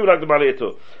 not two like the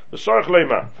Baleito. The sorach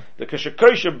leima. The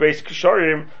kashakosha base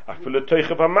kasharim afilu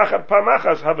toicha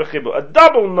pamachas have a chibur. A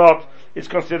double knot is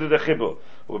considered a chibur.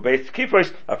 With base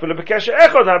kifos afilu bekesha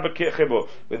echad have a chibur.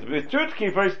 With two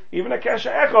kifos, even a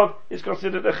kesha echad is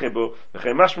considered a chibur. The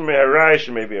chemashma may arise,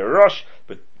 maybe a rosh,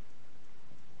 but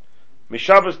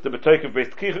Mishabas the betoik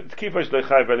based kifos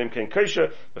lechay velim ken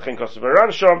kosher v'chen kosav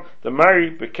aransham the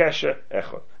mari bekesha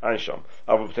echad einsham.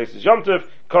 Avu b'teitzis yomtev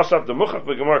kosav the muchach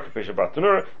begemar kepesha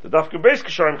batanura the dafka beis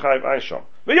kasharim chayv einsham.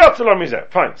 V'yotzelom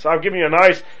mizeh. Fine. So I've given you a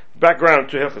nice background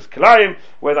to Hilchos Kilayim,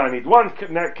 whether I need one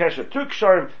kesha, two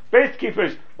kasharim, based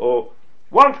kifos, or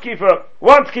one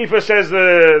tkifa says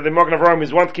the Magen Avraham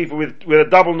is one tkifa with a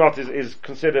double knot is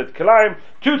considered Kilayim.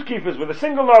 Two tkifas with a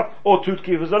single knot, or two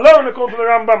tkifas alone according to the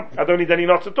Rambam. I don't need any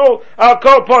knots at all. I'll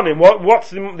call upon him. What's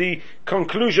the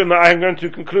conclusion that I'm going to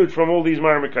conclude from all these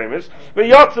Maramikaimis?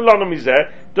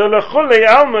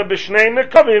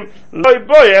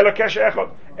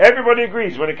 Everybody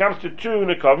agrees when it comes to two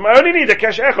nekavim, I only need a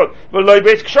kesh echad.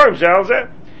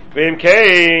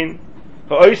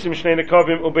 Ha'osim shnei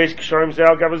nekavim ubeis ksharim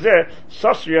ze'al gavazeh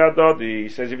sasri adadi. He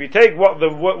says if you take what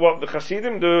the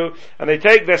Hasidim do, and they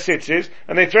take their tzitzis,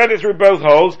 and they thread it through both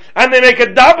holes, and they make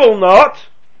a double knot,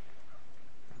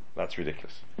 that's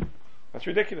ridiculous. That's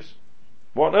ridiculous.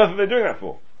 What on earth are they doing that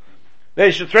for?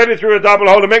 They should thread it through a double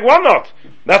hole and make one knot.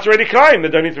 That's already climb. They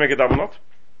don't need to make a double knot.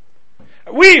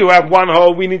 We who have one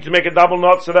hole, we need to make a double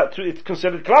knot so that it's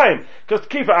considered climb. Because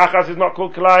tkifa achas is not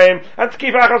called climb, and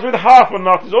tkifa achas with half a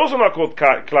knot is also not called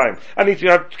climb. I need to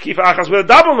have tkifa achas with a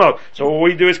double knot. So what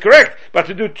we do is correct. But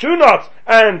to do two knots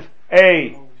and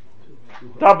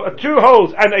two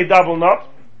holes and a double knot,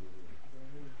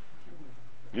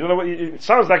 you don't know it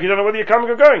sounds like you don't know whether you're coming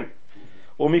or going.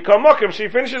 So he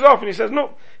finishes off and he says,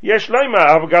 no, yes, you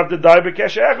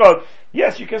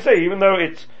can say, even though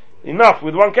it's enough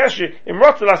with one kesher,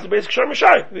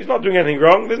 he's not doing anything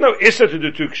wrong. There's no issa to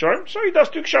do two ksharim, so he does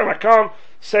two ksharim. I can't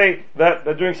say that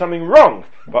they're doing something wrong.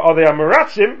 But are they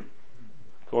amaratzim?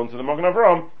 According to the Magen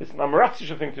Avraham, it's an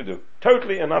amaratzish thing to do.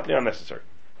 Totally and utterly unnecessary.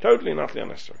 Totally and utterly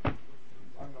unnecessary.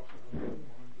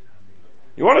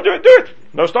 You want to do it, do it.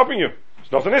 No stopping you.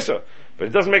 It's not an issa. But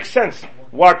it doesn't make sense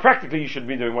why practically you should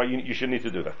be doing, why you should need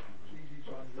to do that.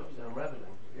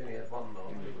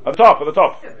 At the top.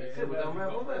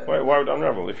 Why would it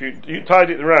unravel? If you tied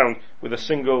it around with a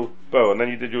single bow and then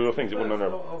you did your things, it wouldn't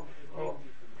unravel.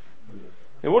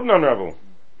 It wouldn't unravel.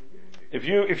 If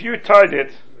you tied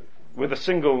it with a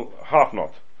single half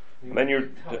knot, and then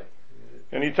you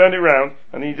turned it around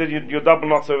and you did your double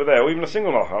knots over there, or even a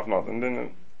single knot, half knot, and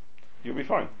then you'll be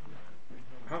fine.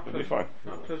 How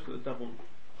close to the double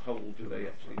hole do they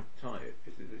actually tie it?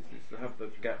 Is it to have the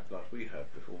gap like we have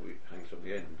before it hangs from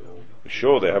the end? Or?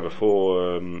 Sure, they have a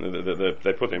 4,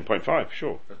 they put it in 0.5,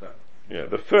 sure. That? Yeah,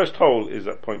 the first hole is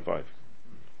at 0.5.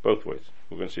 Both ways.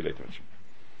 We're going to see later.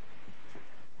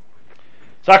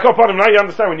 So now you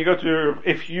understand when you go to,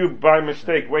 if you by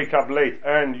mistake wake up late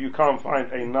and you can't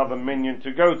find another minion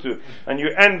to go to, and you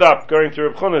end up going to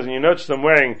Reb Chuna's and you notice them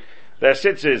wearing their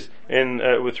tzitzis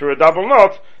through a double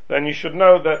knot, then you should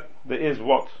know that there is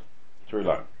what to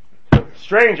rely on.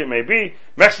 Strange it may be,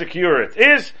 Shiur it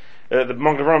is, the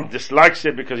Magen Avraham dislikes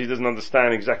it because he doesn't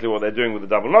understand exactly what they're doing with the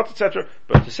double knot, etc.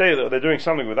 But to say that they're doing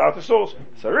something without a source,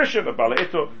 Sarisha, the Bala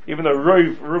Ito, even though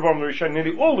Rubam the Rishonim,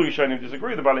 nearly all the Rishonim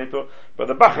disagree with the Bala Ito, but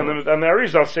the Bach and the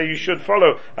Arizal say you should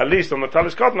follow, at least on the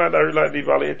Talis Kotna, the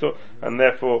Bala Ito, and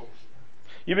therefore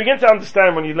you begin to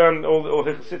understand when you learn all the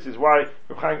Hilchos Tzitzis why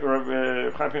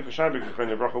Orach Chaim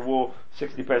Simen wore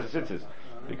 60 pairs of tzitzis.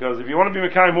 Because if you want to be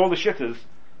Mekayim all the shitters,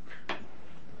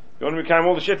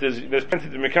 there's plenty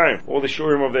to Mekayim. All the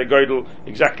Shurim of their Geidel,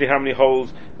 exactly how many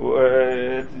holes,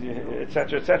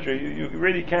 etc., etc. You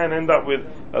really can end up with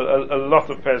a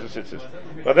lot of pairs of tzitzis.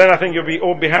 But then I think you'll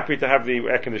all be happy to have the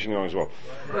air conditioning on as well.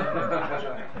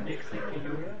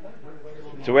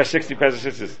 To wear 60 pairs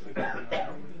of tzitzis.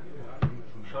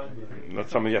 That's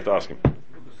something you have to ask him.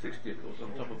 The 60th was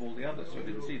on top of all the others, so you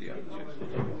didn't see the others.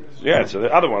 Yeah, so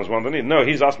the other ones were underneath. No,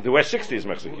 he's asking to wear 60 as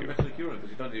Mexico. Because you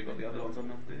don't you've got the other ones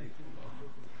underneath.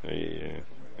 Yeah.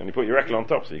 And you put your reckle on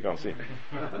top so you can't see.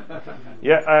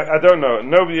 Yeah, I don't know.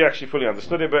 Nobody actually fully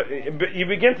understood it, but you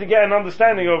begin to get an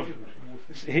understanding of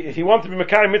he wanted to be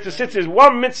Mekayim mitzvah tzitzis,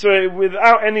 one mitzvah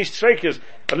without any shakers,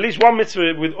 at least one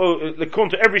mitzvah with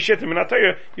according to every shittim, and I tell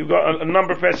you, you've got a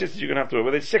number of pairs of tzitzis you're going to have to wear.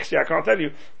 Whether it's 60, I can't tell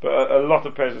you, but a lot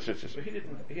of pairs of tzitzis. But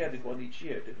he added one each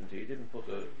year, didn't he? He didn't put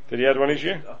a... Did he add one each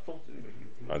year? I thought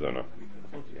I don't know. I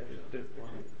thought he added one.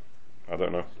 I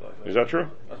don't know. Is that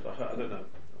true? That's what I heard. I don't know.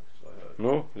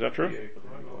 No? Is that true? Yeah, he put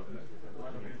one.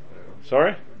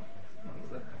 Sorry?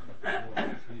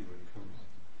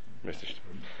 Mr.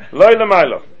 Loy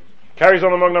Lamailo. Carries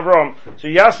on the Magen Avraham. So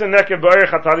Yasin Nekev B'Orach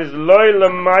Chatal is Loy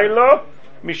Lamailo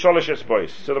Misholish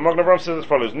Esbois. So the Magen Avraham says as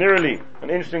follows. Nearly,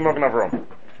 an interesting Magen Avraham.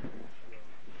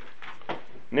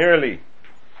 Nearly.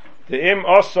 The Im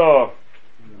also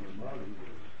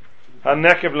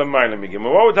HaNekev Lamailo Migim.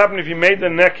 What would happen if you made the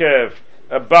Nekev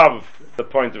above the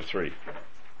point of 3?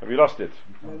 Have you lost it?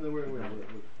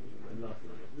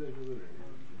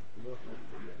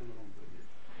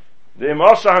 The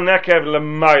imasa hanekev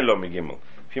lemailo migimel.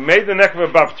 If you made the nekev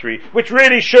above 3, which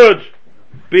really should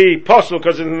be possible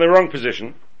because it's in the wrong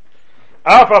position.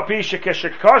 Alpha pisha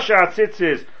keshekosha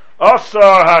atzitzis asa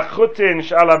hachutin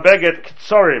shala beget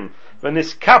ktsorim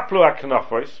v'niskaplu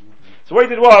haknafos. So what he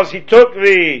did was he took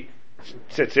the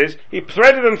tzitzis, he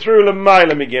threaded them through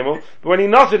lemailo migimel, but when he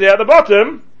knotted it at the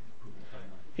bottom,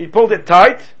 he pulled it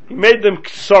tight. He made them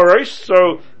ksoros,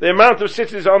 so the amount of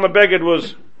tzitzis on the beged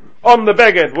was. On the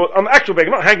actual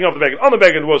beged, not hanging off the beged, on the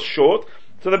beged was short.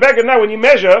 So the beged now, when you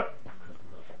measure,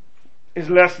 is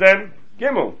less than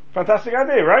gimel. Fantastic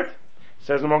idea, right?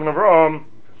 Says the Magen Avraham,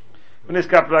 when this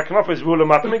kapla knaf is v'hu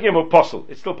l'mata migimel posel.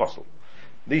 It's still posel.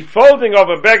 The folding of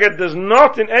a beged does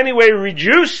not in any way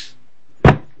reduce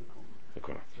the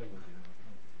kuna.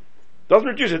 Doesn't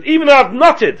reduce it. Even though I've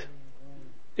knotted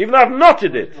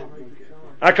it.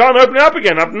 I can't open it up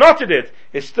again. I've knotted it.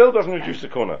 It still doesn't reduce the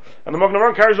kuna. And the Magen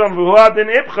Avraham carries on, v'hu adin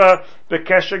ipcha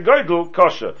bekesher goydel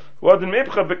kosher. V'hu adin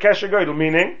ipcha bekesher goydel,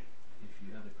 meaning? If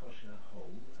you had a kosher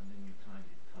hole and then you tied it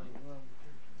tight,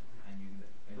 and you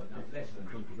have less than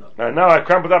crumpled up. Now I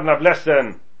crumpled up and have less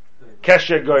than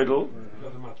kesher goydel.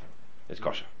 It's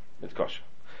kosher. It's kosher.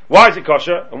 Why is it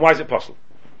kosher and why is it possible?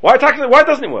 Why doesn't it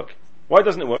work? Why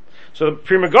doesn't it work? So the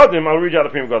Prima Godim, I'll read out the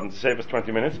Prima Godim to save us 20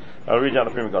 minutes. I'll read out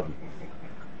the Prima Godim.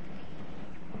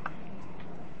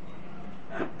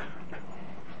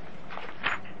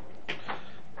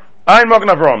 Ein Magen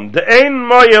Avraham, de ein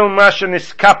moyel mashen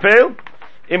is kapel,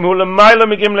 im hu lemayla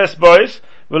migim les boys,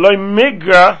 veloy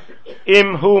migra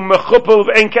im hu mechupel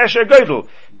v'ein kesher goydel,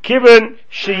 kiven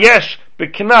sheyesh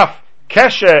beknaf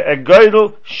kesher a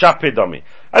goydel shapidomi.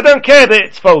 I don't care that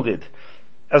it's folded.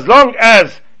 As long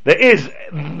as there is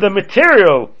the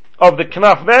material of the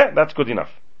knaf there, that's good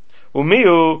enough.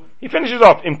 Umiu, he finishes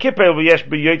off, im kipel v'yesh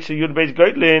b'yotze yud beis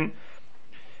goydlin.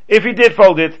 If he did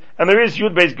fold it, and there is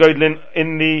yud beis goydlin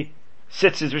in the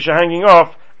tzitzis which are hanging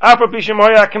off,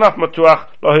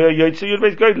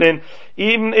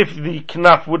 even if the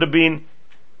knaf would have been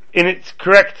in its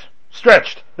correct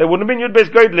stretched, there wouldn't have been yud beis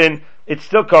goydlin, it's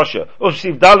still kosher.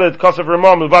 Usiv daled kosav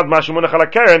ramah milvad mashu munach ala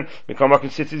keren mikam akin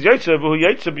tzitzis yotze v'hu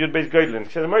yotze b'yud beis goydlin.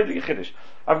 He says,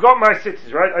 I've got my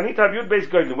tzitzis, right? I need to have yud beis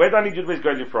goydlin. Where do I need yud beis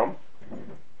goydlin from?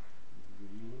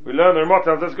 We learn the Ramah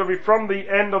tells us it's going to be from the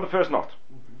end of the first knot.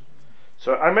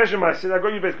 So I measure my tzitzis, I've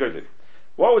got yud beis goydlin.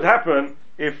 What would happen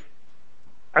if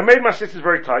I made my tzitzis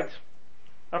very tight,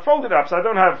 I fold it up so I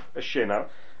don't have a shear now,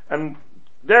 and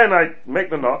then I make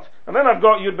the knot, and then I've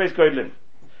got yud beis goydlin.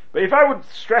 But if I would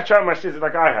stretch out my tzitzis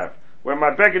like I have, where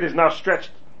my beged is now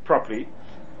stretched properly,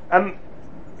 and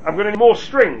I'm going to need more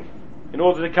string in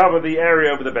order to cover the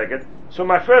area over the beged, so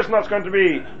my first knot's going to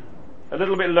be a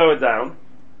little bit lower down,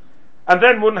 and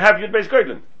then wouldn't have yud beis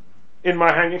goydlin in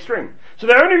my hanging string. So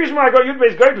the only reason why I got yud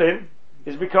beis goydlin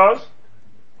is because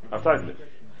I've tightened it.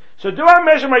 So do I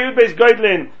measure my yud beis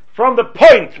goydlin from the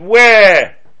point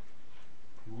where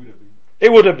it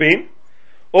would have been?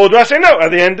 Or do I say no,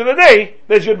 at the end of the day,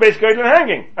 there's yud beis goydlin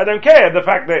hanging. I don't care, the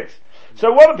fact that.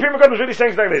 So what the Prima Godim is really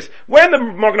saying is like this. When the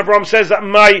Magen Avraham says that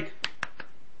my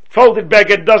folded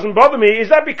beged doesn't bother me, is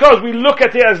that because we look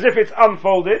at it as if it's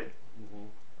unfolded?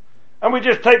 And we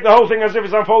just take the whole thing as if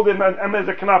it's unfolded and there's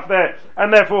a knaf there,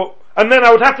 and therefore, and then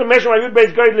I would have to measure my yud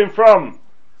beis goydlin from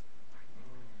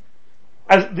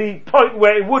as the point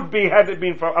where it would be had it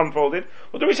been unfolded?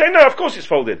 Or do we say no, of course it's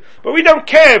folded, but we don't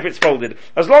care if it's folded,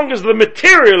 as long as the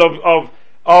material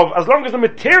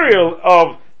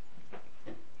of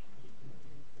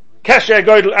kesher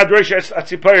goydel adreshes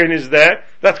atziporin is there,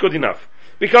 that's good enough.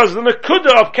 Because the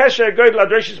nekuda of kesher goydel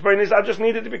adreshes atziporin is I just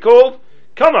need it to be called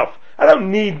kanaf. I don't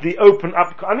need the open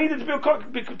up, I need it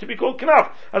to be called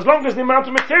kanaf. As long as the amount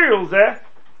of material is there,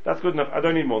 that's good enough. I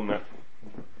don't need more than that.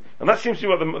 And that seems to be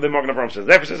what the Magen Avraham says.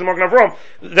 Therefore says the Magen Avraham,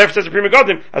 therefore says the Prima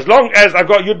Godim, as long as I've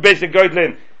got yud beis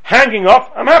goydlin hanging off,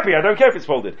 I'm happy. I don't care if it's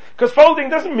folded. Because folding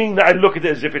doesn't mean that I look at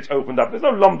it as if it's opened up. There's no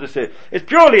lom to say. It's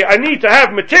purely, I need to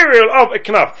have material of a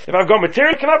knaf. If I've got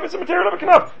material of a knaf, it's a material of a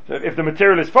knaf. So if the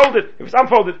material is folded, if it's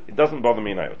unfolded, it doesn't bother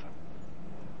me in iota.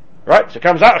 Right? So it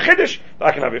comes out a chiddush,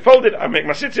 I can have it folded, I make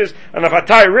my tzitzis, and if I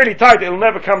tie it really tight, it'll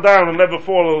never come down and never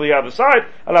fall on the other side.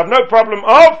 I'll have no problem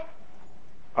of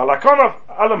alakonov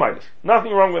alamaitis.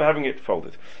 Nothing wrong with having it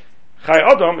folded. Chai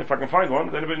Adam, if I can find one,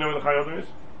 does anybody know where the Chai Adam is?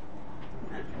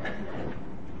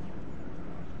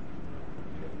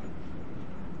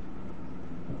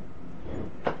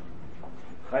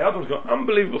 Chai Adam's got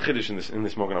unbelievable chiddush in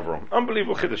this Magen Avraham.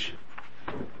 Unbelievable chiddush.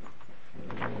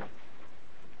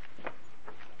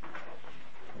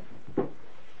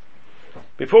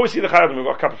 Before we see the Chai Adam, we've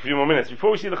got a few more minutes.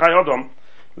 Before we see the Chai Adam,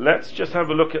 let's just have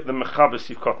a look at the Mechaber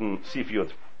Sif Cotton Sif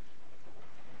Yud.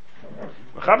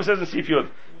 Mechaber says in Sif Yud,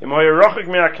 Orach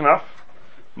Chaim Simen.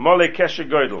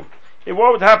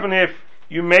 What would happen if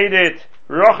you made it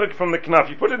rochik from the knaf?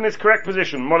 You put it in its correct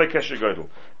position, Molei Kesher Goydel.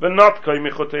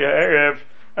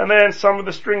 And then some of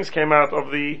the strings came out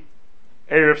of the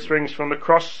Erev strings, from the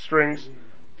cross strings,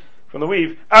 from the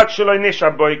weave. Now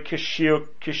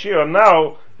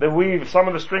the weave, some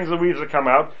of the strings of the weaves have come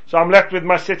out, so I'm left with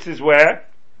my tzitzis where?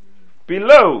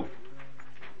 Below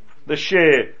the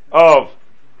shear of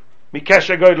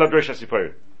Mikesha Goydel Adresha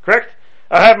Sipoyer. Correct?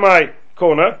 I have my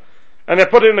corner, and I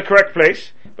put it in the correct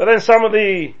place, but then some of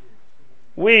the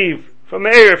weave from the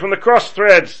area, from the cross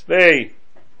threads, they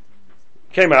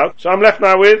came out. So I'm left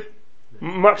now with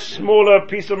much smaller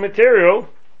piece of material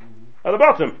at the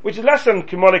bottom, which is less than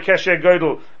Kimole Kesher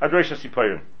Godel Adresha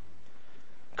Sipayon.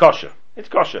 Kosher. It's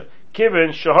kosher. Given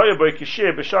Shahaya Boy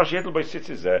Kishir B'Shash Yetel Boy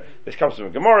Tzitzis there. This comes from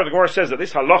the Gemara. The Gemara says that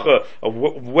this halacha of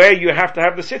where you have to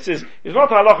have the tzitzis is not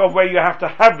a halacha of where you have to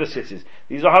have the tzitzis.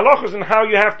 These are halachas in how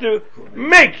you have to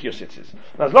make your tzitzis.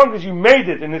 And as long as you made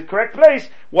it in the correct place,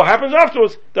 what happens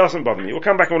afterwards doesn't bother me. We'll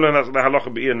come back and we'll learn the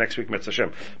halacha be'ir next week, Metz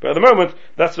Hashem. But at the moment,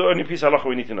 that's the only piece of halacha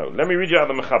we need to know. Let me read you out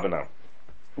the Mechaber now.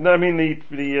 No, I mean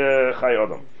the Chai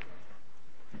Adam.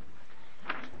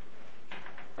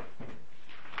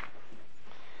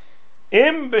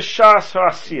 Im b'shas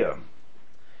ha'asiyah.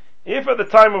 If at the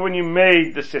time of when you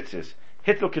made the tzitzis,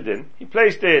 hitl kedin, he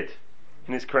placed it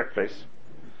in its correct place.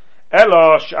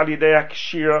 Elo sh'alidei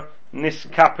ha'kshira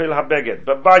niskapil ha'beged.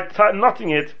 But by knotting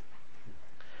it,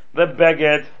 the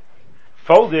beged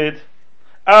folded.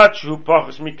 Ad shu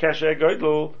pachus mi kesher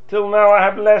goydel. Till now I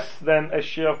have less than a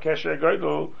shear of kesher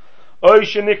goydel. Oy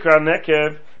shenikra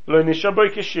nekev. Lo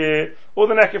nishaboy keshir. Or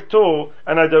the nekev tall,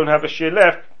 and I don't have a shear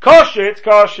left. Kosher, it's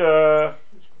kosher.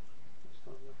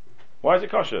 Why is it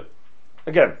kosher?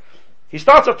 Again, he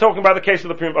starts off talking about the case of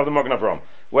the Magen Avraham,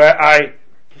 where I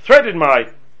threaded my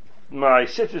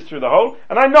sitters through the hole,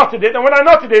 and I knotted it, and when I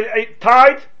knotted it, it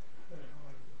tied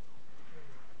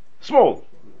small.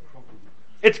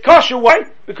 It's kosher, why?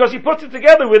 Because he puts it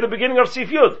together with the beginning of Sif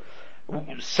Yud.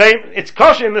 It's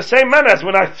kosher in the same manner as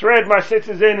when I thread my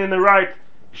sitters in the right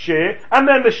shear, and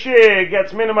then the shear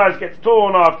gets minimized, gets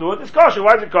torn afterwards. It's kosher.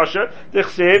 Why is it kosher?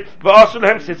 Dichsev v'asul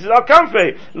hem tzitzis al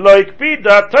kanfei lo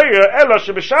ikpida Torah elo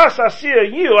sheb'shas asir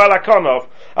yiu al hakanov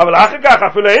aval achagach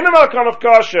afilu einam al hakanov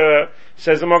kosher.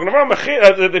 Says the Magen Avraham,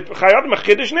 the Chayot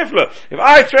mechidush nifla. If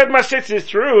I thread my tzitzis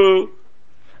through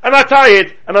and I tie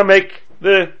it and I make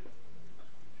the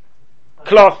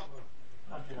cloth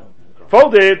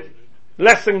folded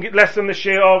less than the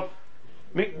shear of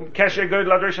Kesher Godel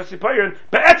Adresha Sipayon,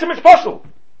 but etzem it's possible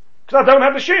because I don't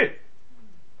have the shear.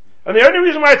 And the only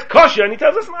reason why it's kosher, and he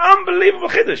tells us an unbelievable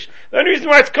chiddush, the only reason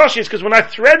why it's kosher is because when I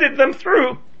threaded them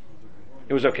through,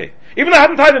 it was okay. Even though I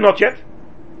hadn't tied the knot yet,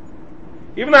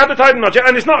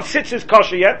 and it's not tzitzis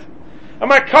kosher yet, and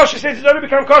my kosher tzitzis only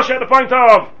become kosher at the point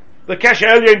of the Kesher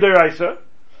Elyon Deraisa.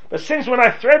 But since when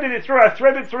I threaded it through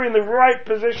in the right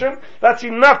position, that's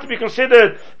enough to be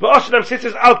considered the Oshdam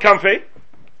tzitzis al kamfei.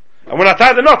 And when I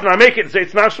tie the knot and I make it,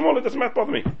 it's now small, it doesn't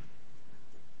bother me.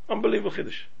 Unbelievable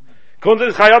chiddush. According to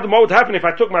this Chayad, what would happen if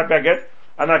I took my baguette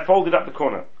and I folded up the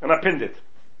corner and I pinned it?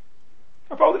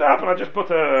 I folded it up and I just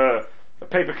put a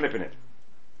paper clip in it.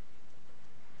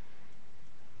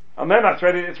 And then I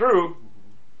threaded it through.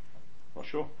 Not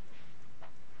sure.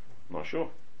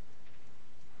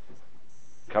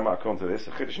 Come out according to this,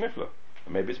 a chiddush nifla.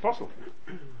 And maybe it's possible.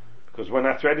 Because when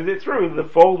I threaded it through, the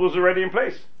fold was already in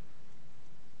place.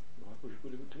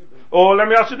 Or let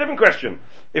me ask you a different question.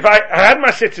 If I had my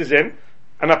sitters in,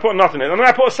 and I put a knot in it, and then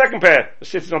I put a second pair of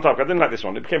sitters on top, I didn't like this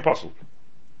one, it became possible.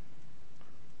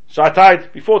 So I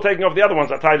tied, before taking off the other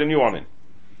ones, I tied a new one in.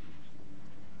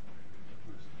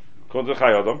 According to the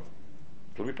Chayodom,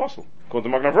 it'll be possible.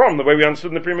 According to Magen Avraham, the way we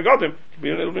understood in the Pri Megadim,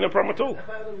 it'll be no problem at all.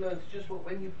 Chayodom learns just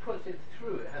when you put it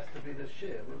through, it has to be the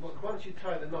shear. Once you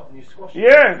tie the knot and you squash it.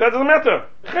 Yeah, that doesn't matter.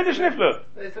 Chiddush nifla.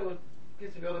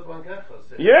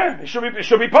 Yeah, it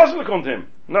should be possible according to him.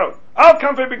 No. I'll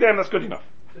come for a big day and that's good enough.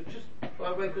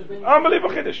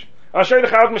 Unbelievable chiddush. I'll show you the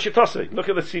Chayad Meshitase. Look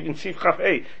at the Siv in Siv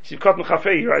Chafei. Siv Cotton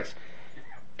Chafei, he writes,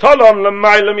 Tolon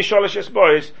l'mayla misholish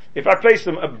esbois. If I place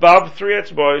them above 3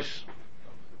 etzbois,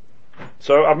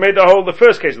 so I've made the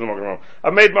first case of the Magen Avraham.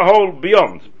 I've made my hole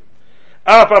beyond.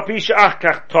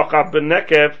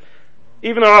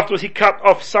 Even though afterwards he cut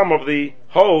off some of the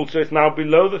hole, so it's now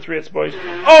below the 3 etzbois.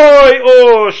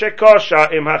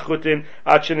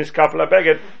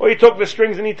 Or he took the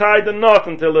strings and he tied the knot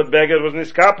until the beged was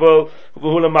niskapel.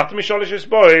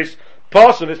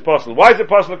 Possible, it's possible. Why is it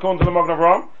possible according to the Magen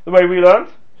Avraham? The way we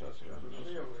learned?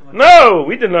 No,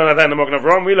 we didn't learn that in the Magen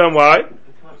Avraham. We learned why?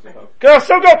 Because I've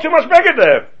still got too much beged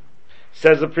there.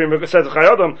 Says the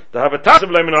Chayodom, to have a task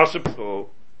of lemon also.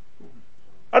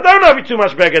 I don't have too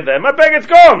much beged there. My beged's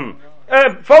gone.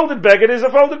 Folded beged is a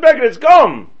folded beged. It's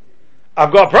gone.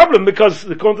 I've got a problem because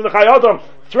according to the Chayodom,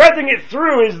 threading it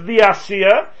through is the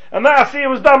asiyah, and that asiyah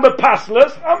was done by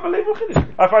passless. Unbelievable chiddush.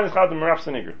 I find this Chayodom Rav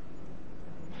Sinigr.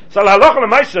 So the halacha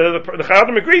l'maisa, the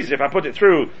Chayodom agrees. If I put it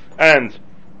through and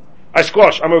I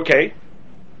squash, I'm okay.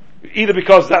 Either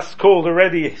because that's called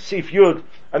already Sif Yud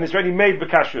and it's already made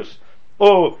b'kashrus,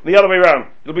 or the other way around.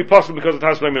 It'll be possible because it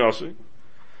has lemon also.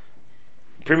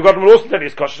 Prima Godim will also tell you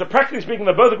it's kosher. So practically speaking,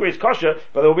 they both agree it's kosher,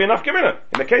 but there will be enough gemina.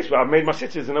 In the case where I've made my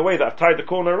tzitzis in a way that I've tied the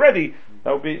corner already,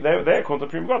 that will be they're according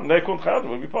to Prima Godim. They're according to Chayodim. It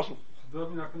will be possible. So that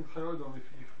means I can Chayodim if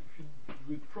you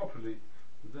do it properly,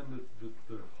 then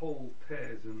the hole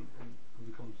tears and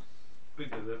becomes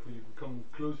bigger. Therefore, you come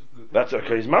closer to the. That's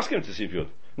okay. He's masking to see if you'd.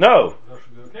 No. That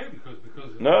should be okay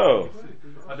because no.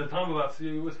 At the time of that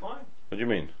see it was fine. What do you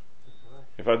mean?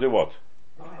 If I do what?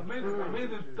 I made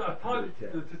I tied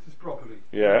the tzitzis properly.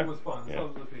 Yeah. It was fine. Yeah.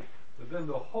 But then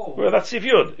the hole. Well, that's if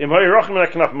you'd. It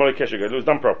was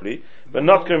done properly, but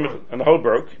not and the hole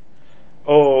broke,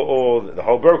 or the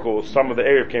hole broke, or some of the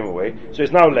area came away. So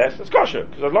it's now less. It's kosher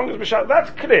because as long as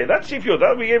that's clear. That's sifyud.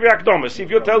 That we gave you akdama.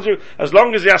 Sifyud tells you as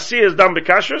long as the asiyah is done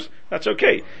b'kashrus, that's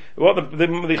okay. What the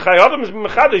Chayodim is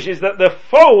mechadish is that the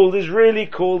fold is really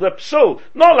called a psul,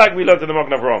 not like we learned in the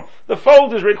Magen Avraham. The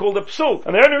fold is really called a psul,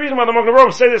 and the only reason why the Magen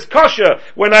Avraham says it's kosher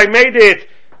when I made it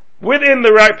within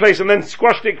the right place and then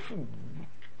squashed it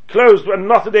closed and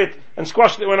knotted it and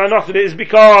squashed it when I knotted it is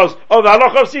because of the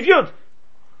halacha of sifyud.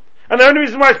 And the only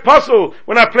reason why it's possible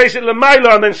when I place it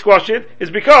l'mayla and then squash it is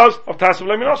because of tasav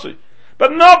le'minasi.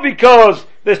 But not because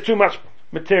there's too much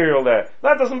material there.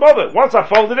 That doesn't bother. Once I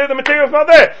folded it, the material's not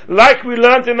there. Like we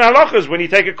learnt in the halachas, when you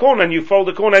take a corner and you fold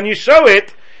a corner and you sew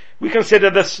it, we consider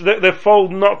the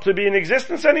fold not to be in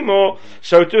existence anymore.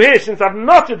 So to here, since I've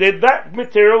knotted it, that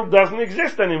material doesn't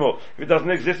exist anymore. If it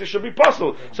doesn't exist, it should be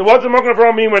possible. So what does the Magen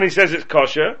Avraham mean when he says it's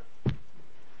kosher?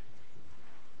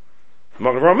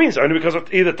 Magen Avraham means only because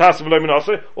of either tasav v'lo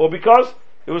minaseh or because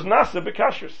it was nasa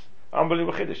b'kashrus.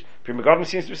 Unbelievable chiddush. Prima Godim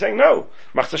seems to be saying no.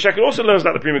 Machzor Shekel also learns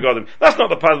that the Prima Godim. That's not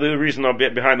the reason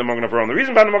behind the Magen Avraham. The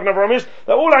reason behind the Magen Avraham is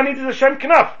that all I need is a Shem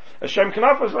Knaf. A Shem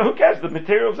Knaf is, who cares? The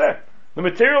material's there. The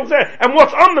material's there. And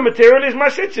what's on the material is my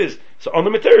tzitzis. So on the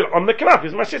material, on the Knaf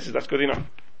is my tzitzis. That's good enough.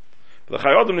 The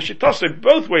Chayodim, the Shittosoi,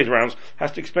 both ways around,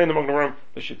 has to explain the Magen Avraham,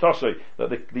 the Shittosoi, that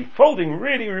the folding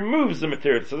really removes the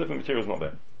material. It's as if the material's not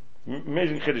there.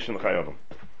 Amazing chiddush in the Chayodim.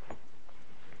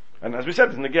 And as we said,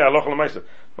 it's negei halacha l'maisa.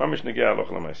 Mamish negei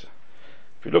halacha l'maisa.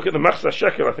 If you look at the Machzor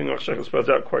Shekel, I think the Machzor Shekel spells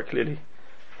out quite clearly.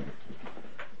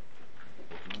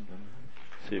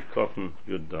 Sif Cotton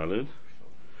Yud Dalid.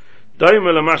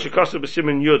 Daimel l'masha kosa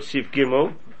b'simen Yud Sif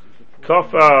Gimel.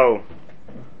 Kofal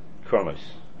Kronos.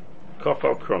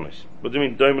 Kofal Kronos. What do you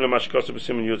mean? Daimel l'masha kosa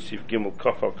b'simen Yud Sif Gimel.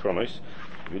 Kofal Kronos.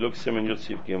 If you look Simen Yud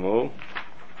Sif Gimel.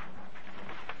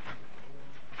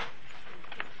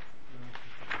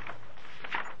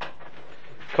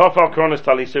 Kafal kronos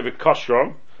talisa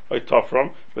v'kashron or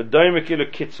tofron v'daimekilo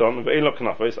kitzon v'eilo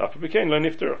knafos after became lo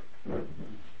niftera.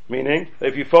 Meaning that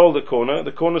if you fold the corner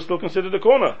is still considered a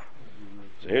corner.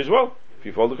 So here's well, if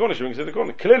you fold the corner, it should be considered a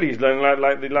corner. Clearly, he's learning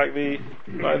like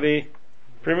the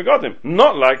Prima Godim,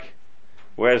 not like.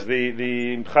 Whereas the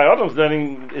Chayodim's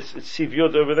learning it's Siv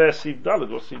Yud over there, Siv Dalad.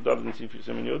 What's Siv Dalad and Siv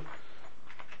Simen Yud?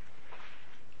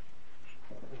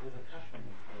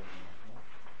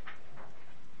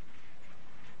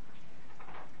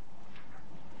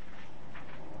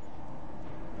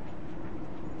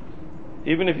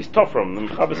 Even if he's tough from the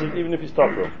Mechaber says even if he's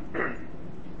tough from.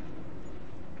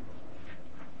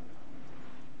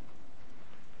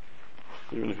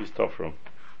 Even if he's tough from.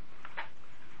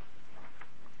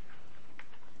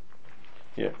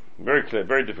 Yeah, very clear,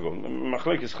 very difficult.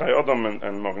 Machlek is Chai Adam and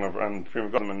Magen Avraham and Prima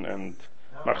Godim and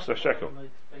Machzor Shekel.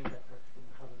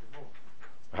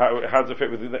 How does it fit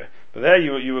with the? But there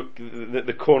you were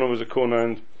the corner was a corner,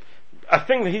 and I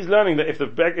think that he's learning that if the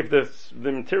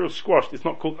material's squashed, it's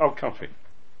not called al-kamfi.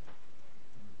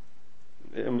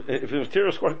 If the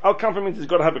material's squashed, al-kamfi means it's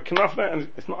got to have a knaf there, and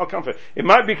it's not al-kamfi. It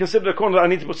might be considered a corner that I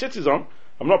need to put tzitzis on.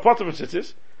 I'm not part of the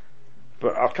tzitzis,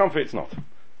 but al-kamfi it's not.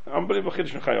 Unbelievable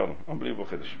chiddush in Chayodim. Unbelievable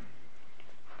chiddush.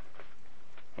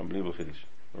 Unbelievable chiddush.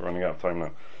 We're running out of time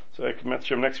now. So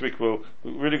next week we've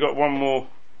really got one more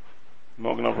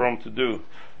Magen Avraham to do.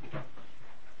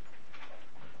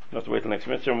 We'll have to wait till next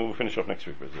Mitzvah and we'll finish off next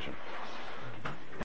week, position.